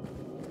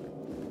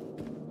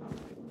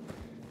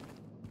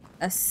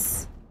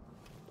 S.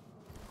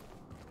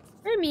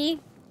 For me.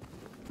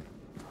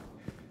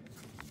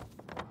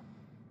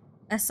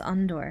 S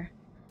Andor.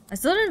 I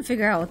still didn't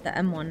figure out what the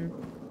M1.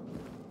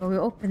 But we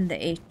opened the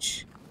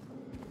H.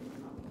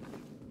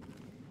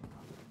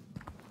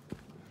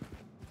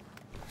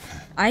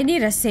 I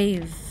need a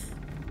save.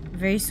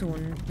 Very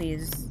soon,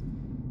 please.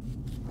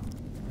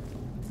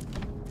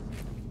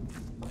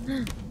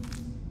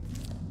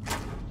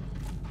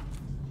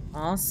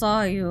 I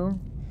saw you.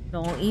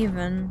 Don't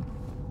even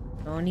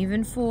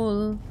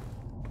fool.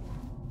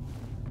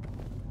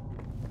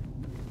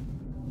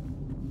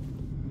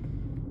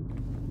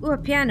 Ooh, a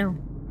piano.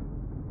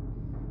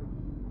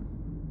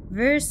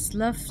 Verse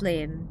Love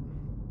Flame.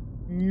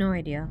 No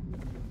idea.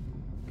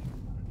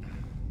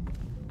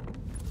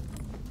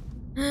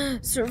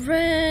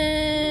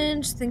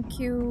 Syringe! Thank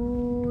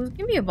you.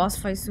 Give me a boss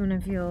fight soon, I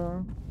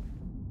feel.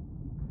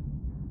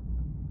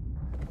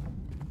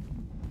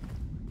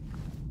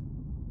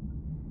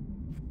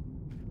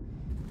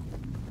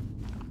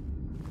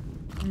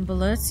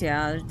 Bullets?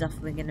 Yeah, there's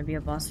definitely gonna be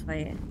a boss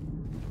fight.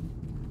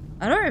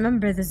 I don't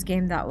remember this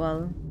game that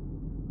well.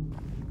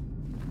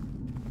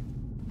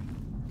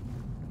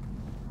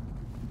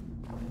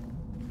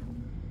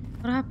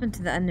 What happened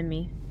to the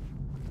enemy?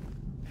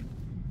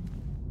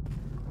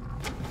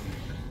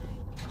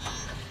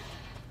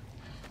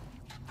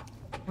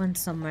 Went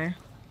somewhere.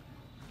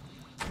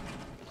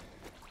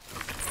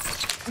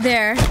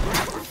 There.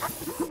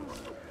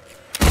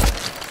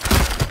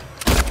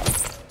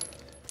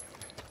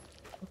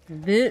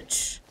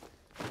 Bitch.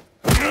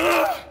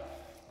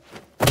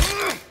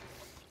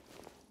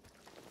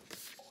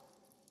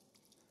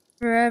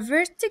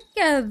 Forever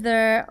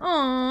together.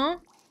 Aww.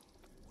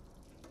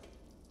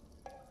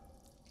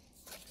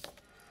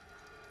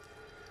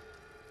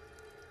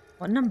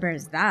 What number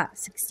is that?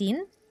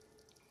 16?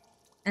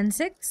 And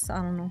 6?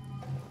 I don't know.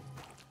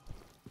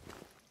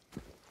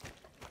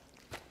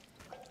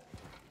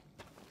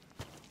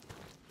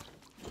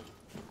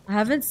 I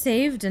haven't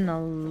saved in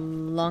a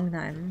long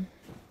time.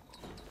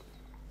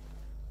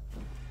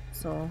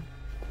 So,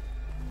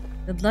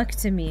 good luck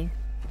to me.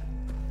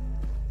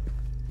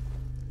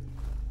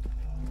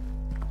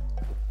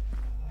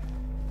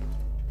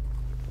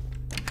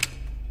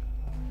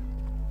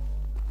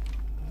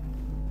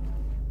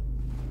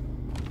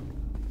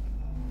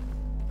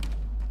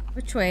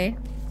 Which way?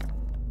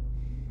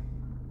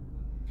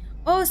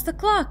 Oh, it's the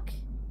clock!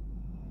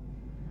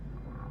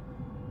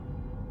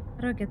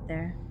 How do I get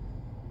there?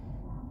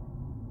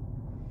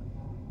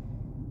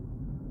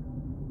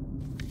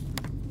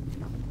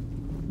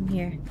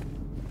 here.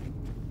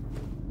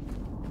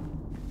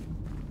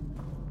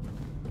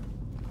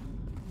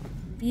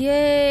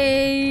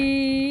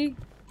 Yay!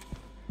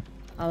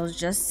 I was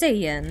just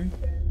saying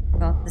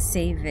about the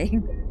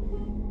saving.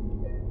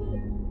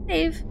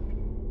 Save.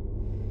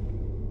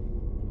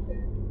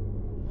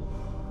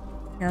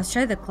 Okay, let's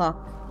try the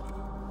clock.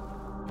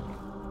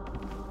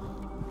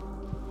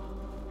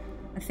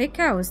 I think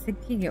I was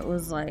thinking it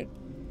was like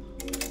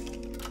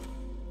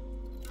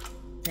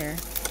there.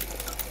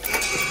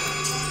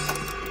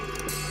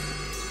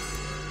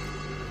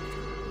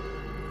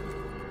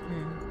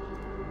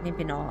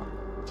 Maybe not.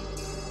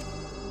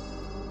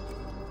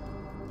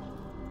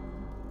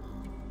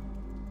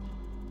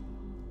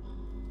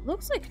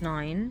 Looks like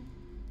 9.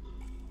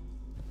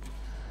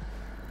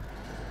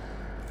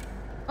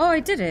 Oh, I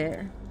did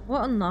it.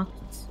 What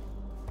unlocked?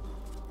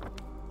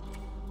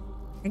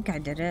 I think I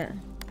did it.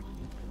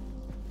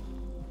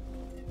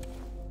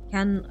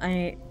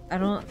 I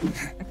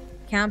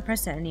can't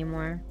press it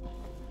anymore.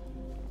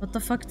 What the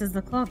fuck does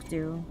the clock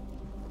do?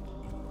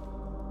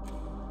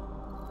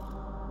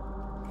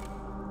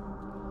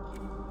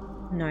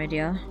 No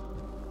idea.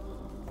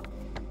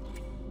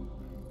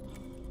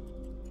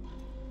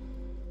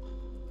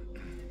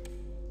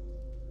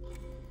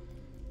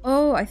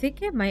 Oh, I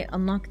think it might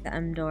unlock the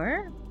M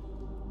door.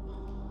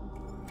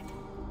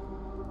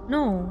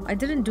 No, I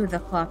didn't do the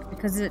clock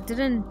because it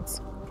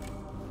didn't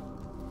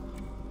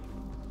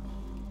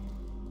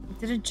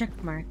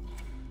check mark.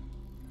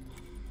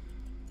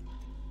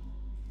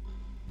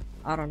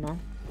 I don't know.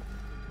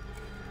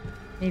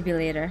 Maybe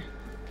later.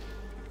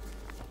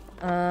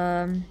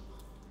 Other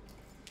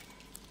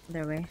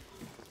way.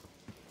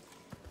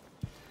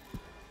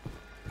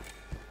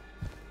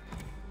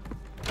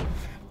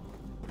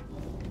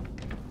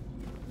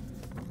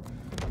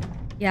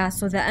 Yeah,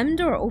 so the M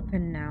door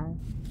open now.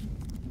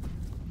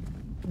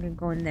 I'm gonna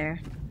go in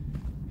there.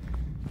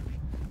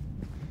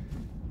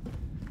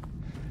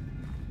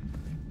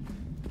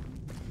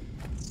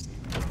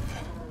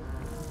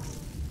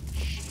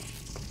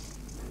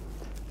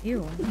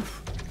 Ew.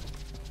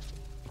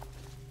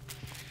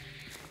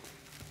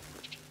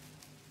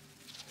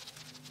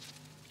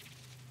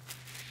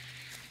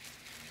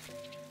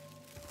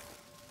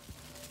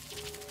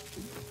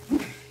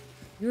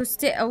 You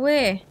stay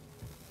away.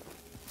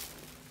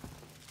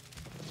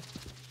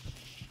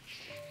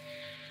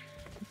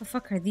 What the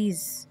fuck are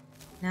these?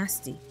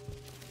 Nasty.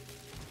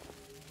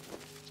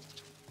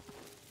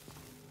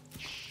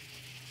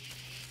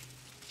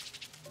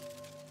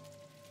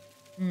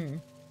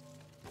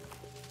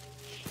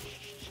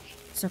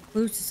 It's a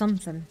clue to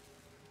something.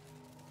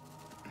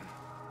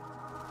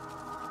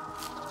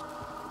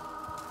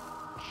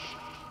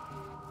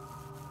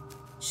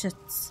 Shit.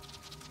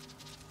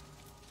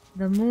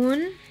 The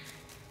moon.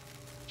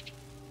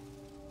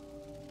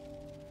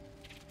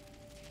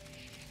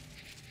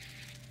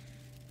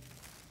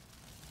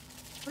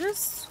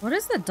 What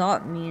does the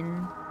dot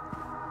mean?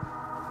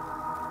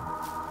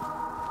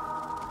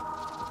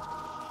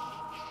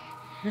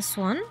 This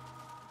one?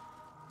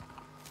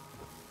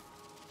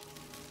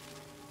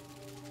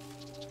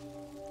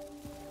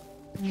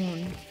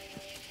 Moon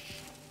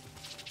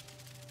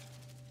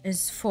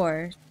is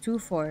 4, 2,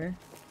 4,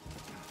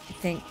 I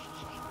think.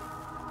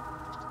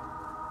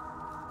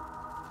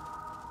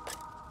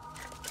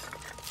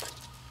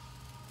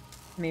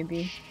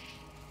 Maybe.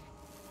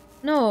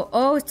 No,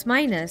 oh, it's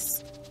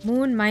minus.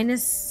 Moon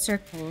minus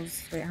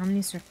circles. Wait, how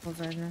many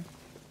circles are there?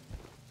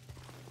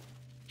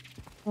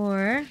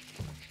 4,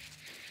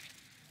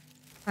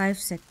 5,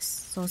 6.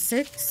 So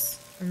 6,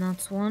 and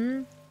that's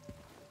 1,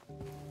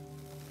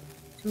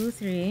 2,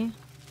 3,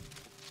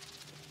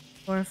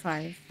 4,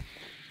 5.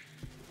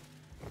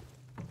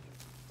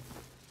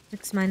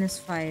 6 minus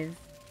 5,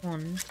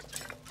 1.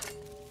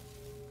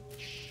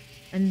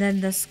 And then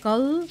the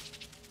skull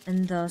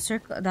and the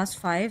circle, that's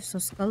 5. So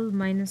skull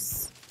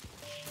minus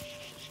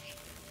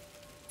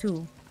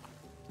 2.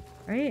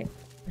 Right?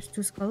 There's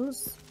 2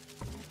 skulls.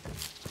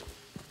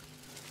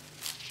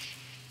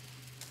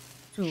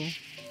 2.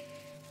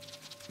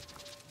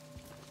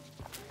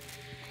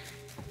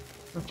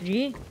 So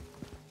 3.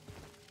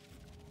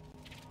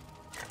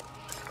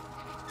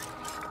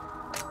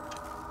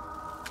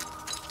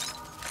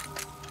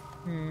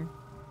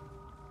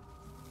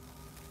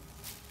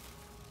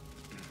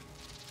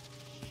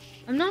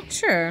 I'm not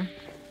sure.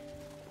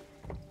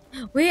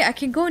 Wait, I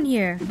can go in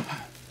here.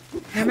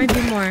 There might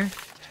be more.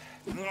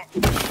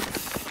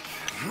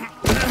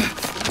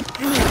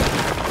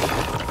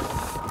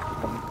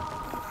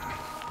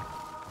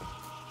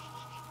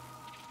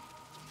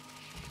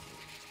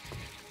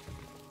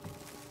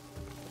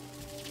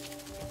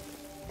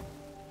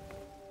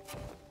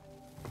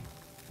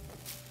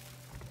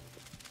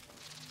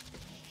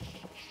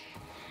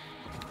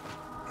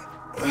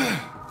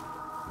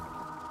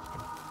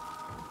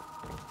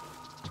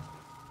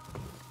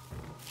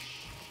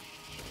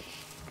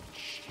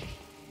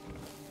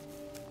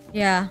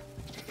 Yeah.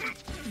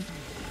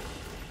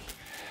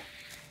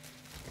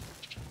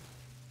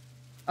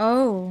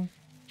 Oh.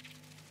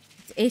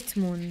 It's 8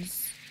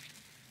 moons.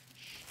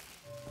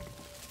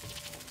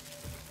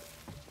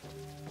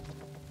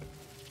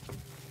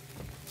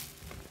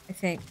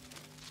 think.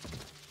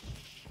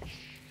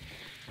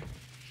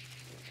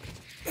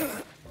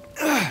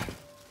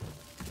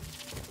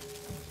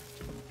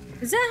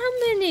 Is that how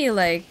many,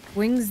 like,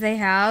 wings they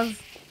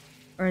have?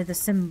 Or the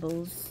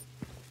symbols?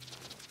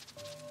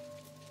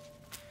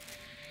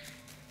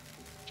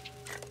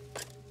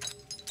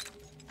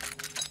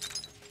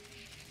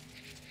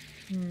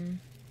 Hmm.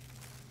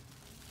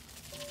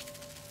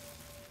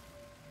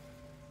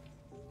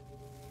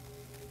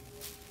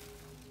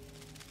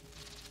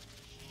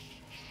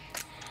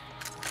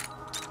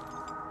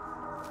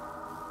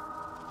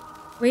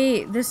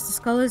 Wait, this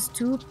skull is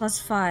 2 plus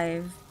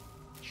 5.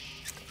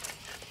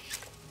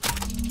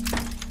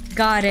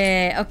 Got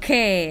it.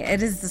 Okay,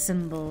 it is the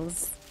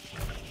symbols.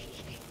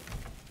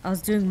 I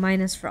was doing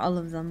minus for all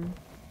of them.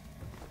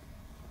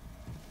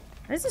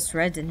 Why is this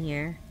red in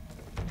here?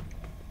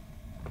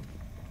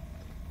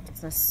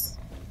 What's this?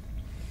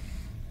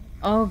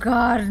 Oh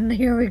god, and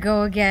here we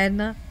go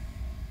again.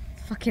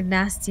 Fucking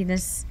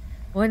nastiness.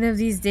 One of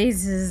these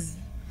days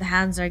the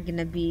hands are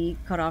gonna be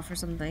cut off or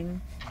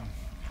something.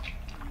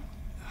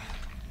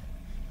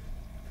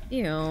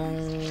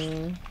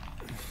 Ew.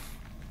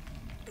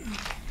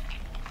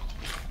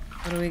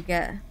 What do we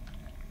get?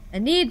 A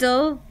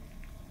needle.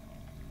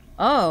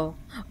 Oh.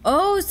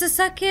 Oh, it's the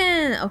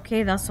second.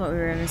 Okay, that's what we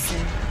were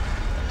missing.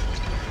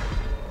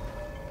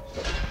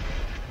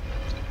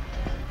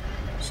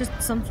 It's just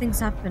something's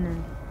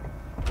happening.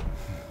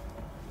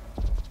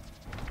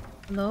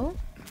 Hello?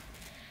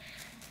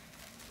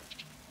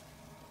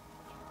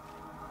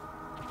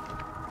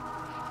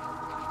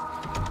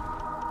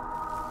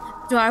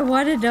 Do I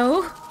want to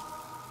know?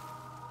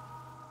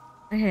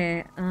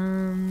 Okay,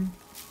 I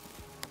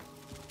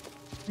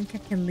think I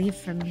can leave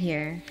from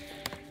here.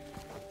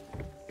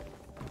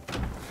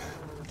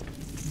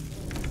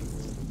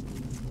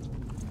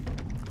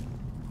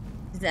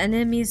 Did the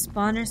enemy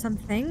spawn or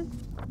something?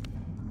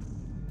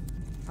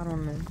 I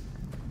don't know.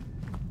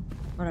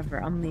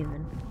 Whatever, I'm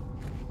leaving.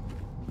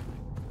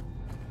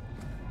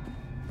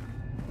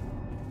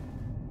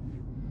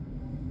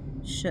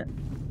 Shit.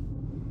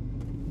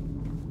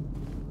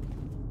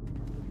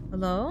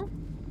 Hello?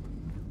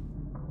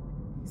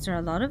 Is there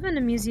a lot of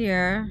enemies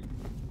here?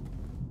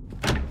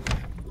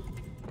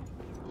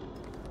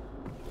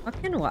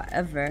 Fucking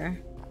whatever.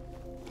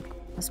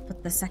 Let's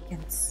put the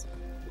seconds.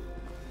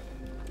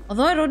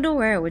 Although I don't know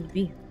where it would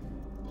be.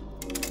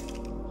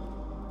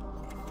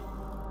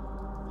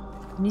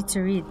 I need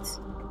to read.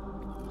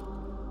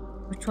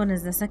 Which one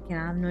is the second?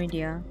 I have no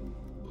idea.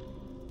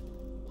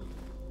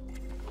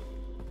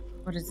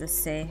 What does this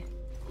say?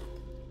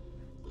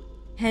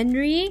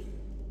 Henry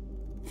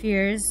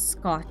fears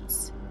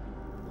Scott.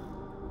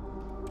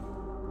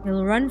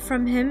 He'll run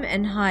from him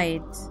and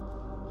hide.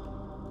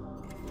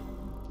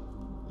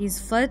 He's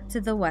fled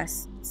to the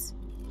west.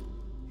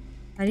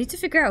 I need to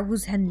figure out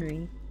who's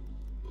Henry.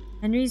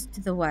 Henry's to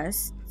the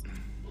west.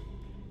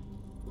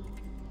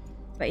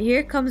 But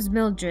here comes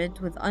Mildred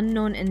with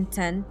unknown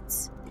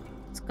intent.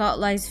 Scott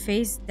lies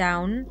face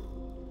down,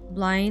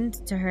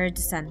 blind to her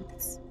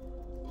descent.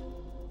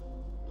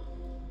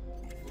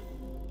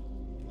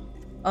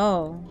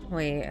 Oh,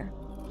 wait.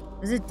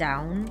 Is it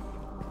down?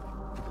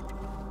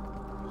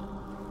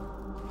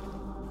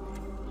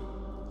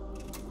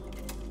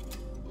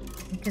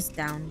 I think it's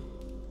down.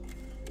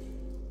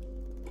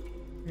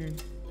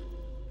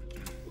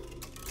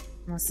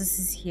 Unless this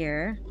is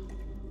here.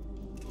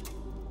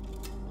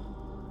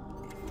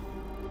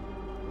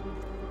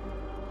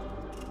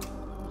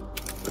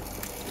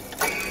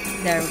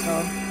 There we go.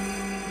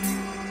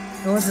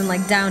 It wasn't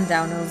like down,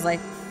 it was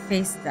like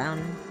face down.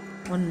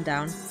 One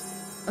down.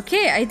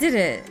 Okay, I did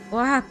it.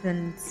 What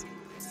happened?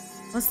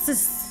 What's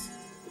this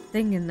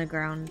thing in the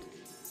ground?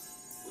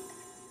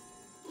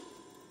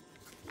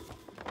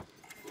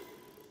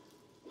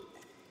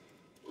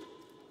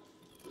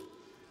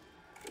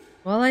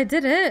 Well, I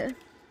did it.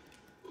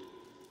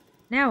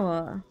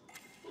 Now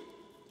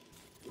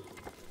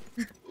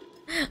what?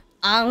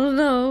 I don't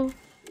know.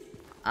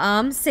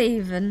 I'm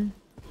saving.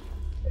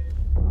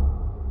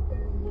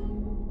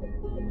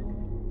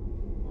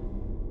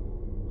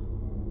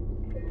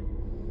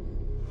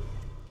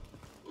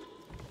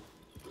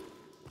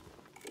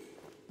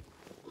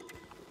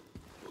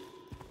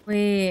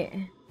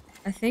 Wait,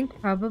 I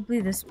think probably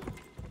this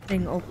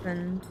thing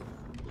opened.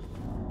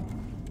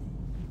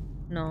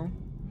 No.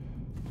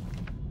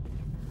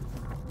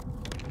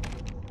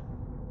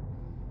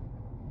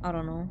 I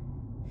don't know.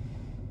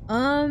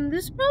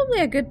 This is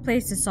probably a good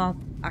place to stop,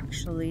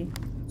 actually.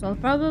 So I'll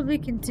probably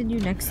continue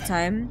next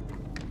time.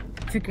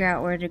 Figure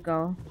out where to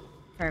go,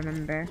 if I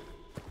remember.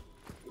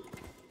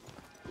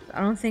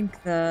 I don't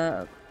think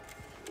the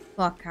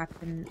clock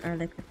happened, or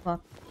like the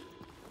clock.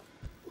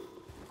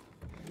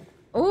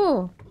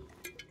 Oh!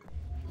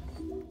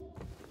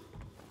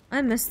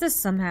 I missed this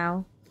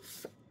somehow.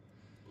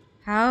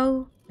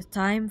 How the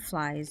time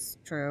flies.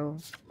 True.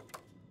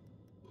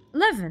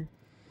 11.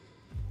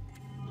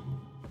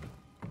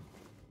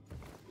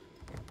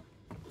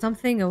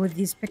 Something with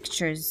these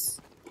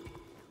pictures.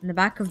 In the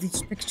back of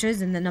these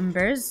pictures and the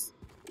numbers.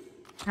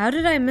 How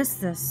did I miss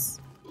this?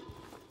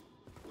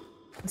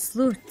 Let's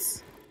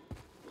loot.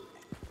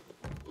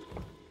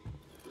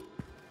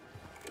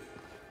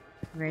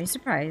 Very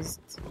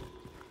surprised.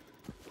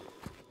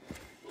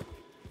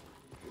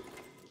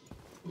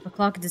 The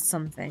clock did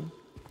something.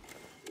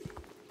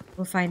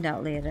 We'll find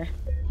out later.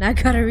 Now I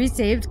gotta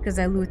resaved because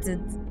I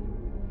looted.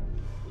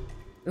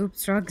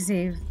 Oops, wrong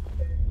save.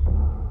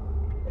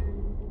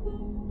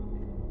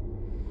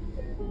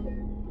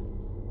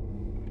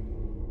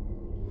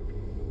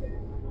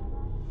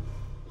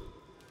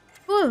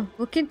 Cool.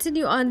 We'll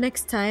continue on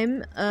next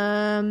time.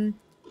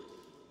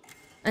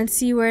 And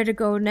see where to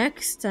go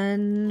next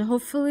and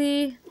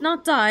hopefully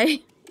not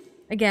die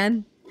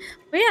again.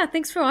 But yeah,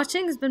 thanks for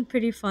watching. It's been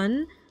pretty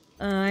fun.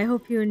 I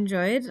hope you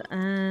enjoyed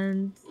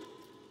and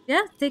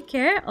yeah, take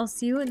care. I'll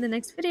see you in the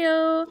next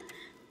video.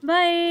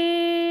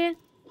 Bye!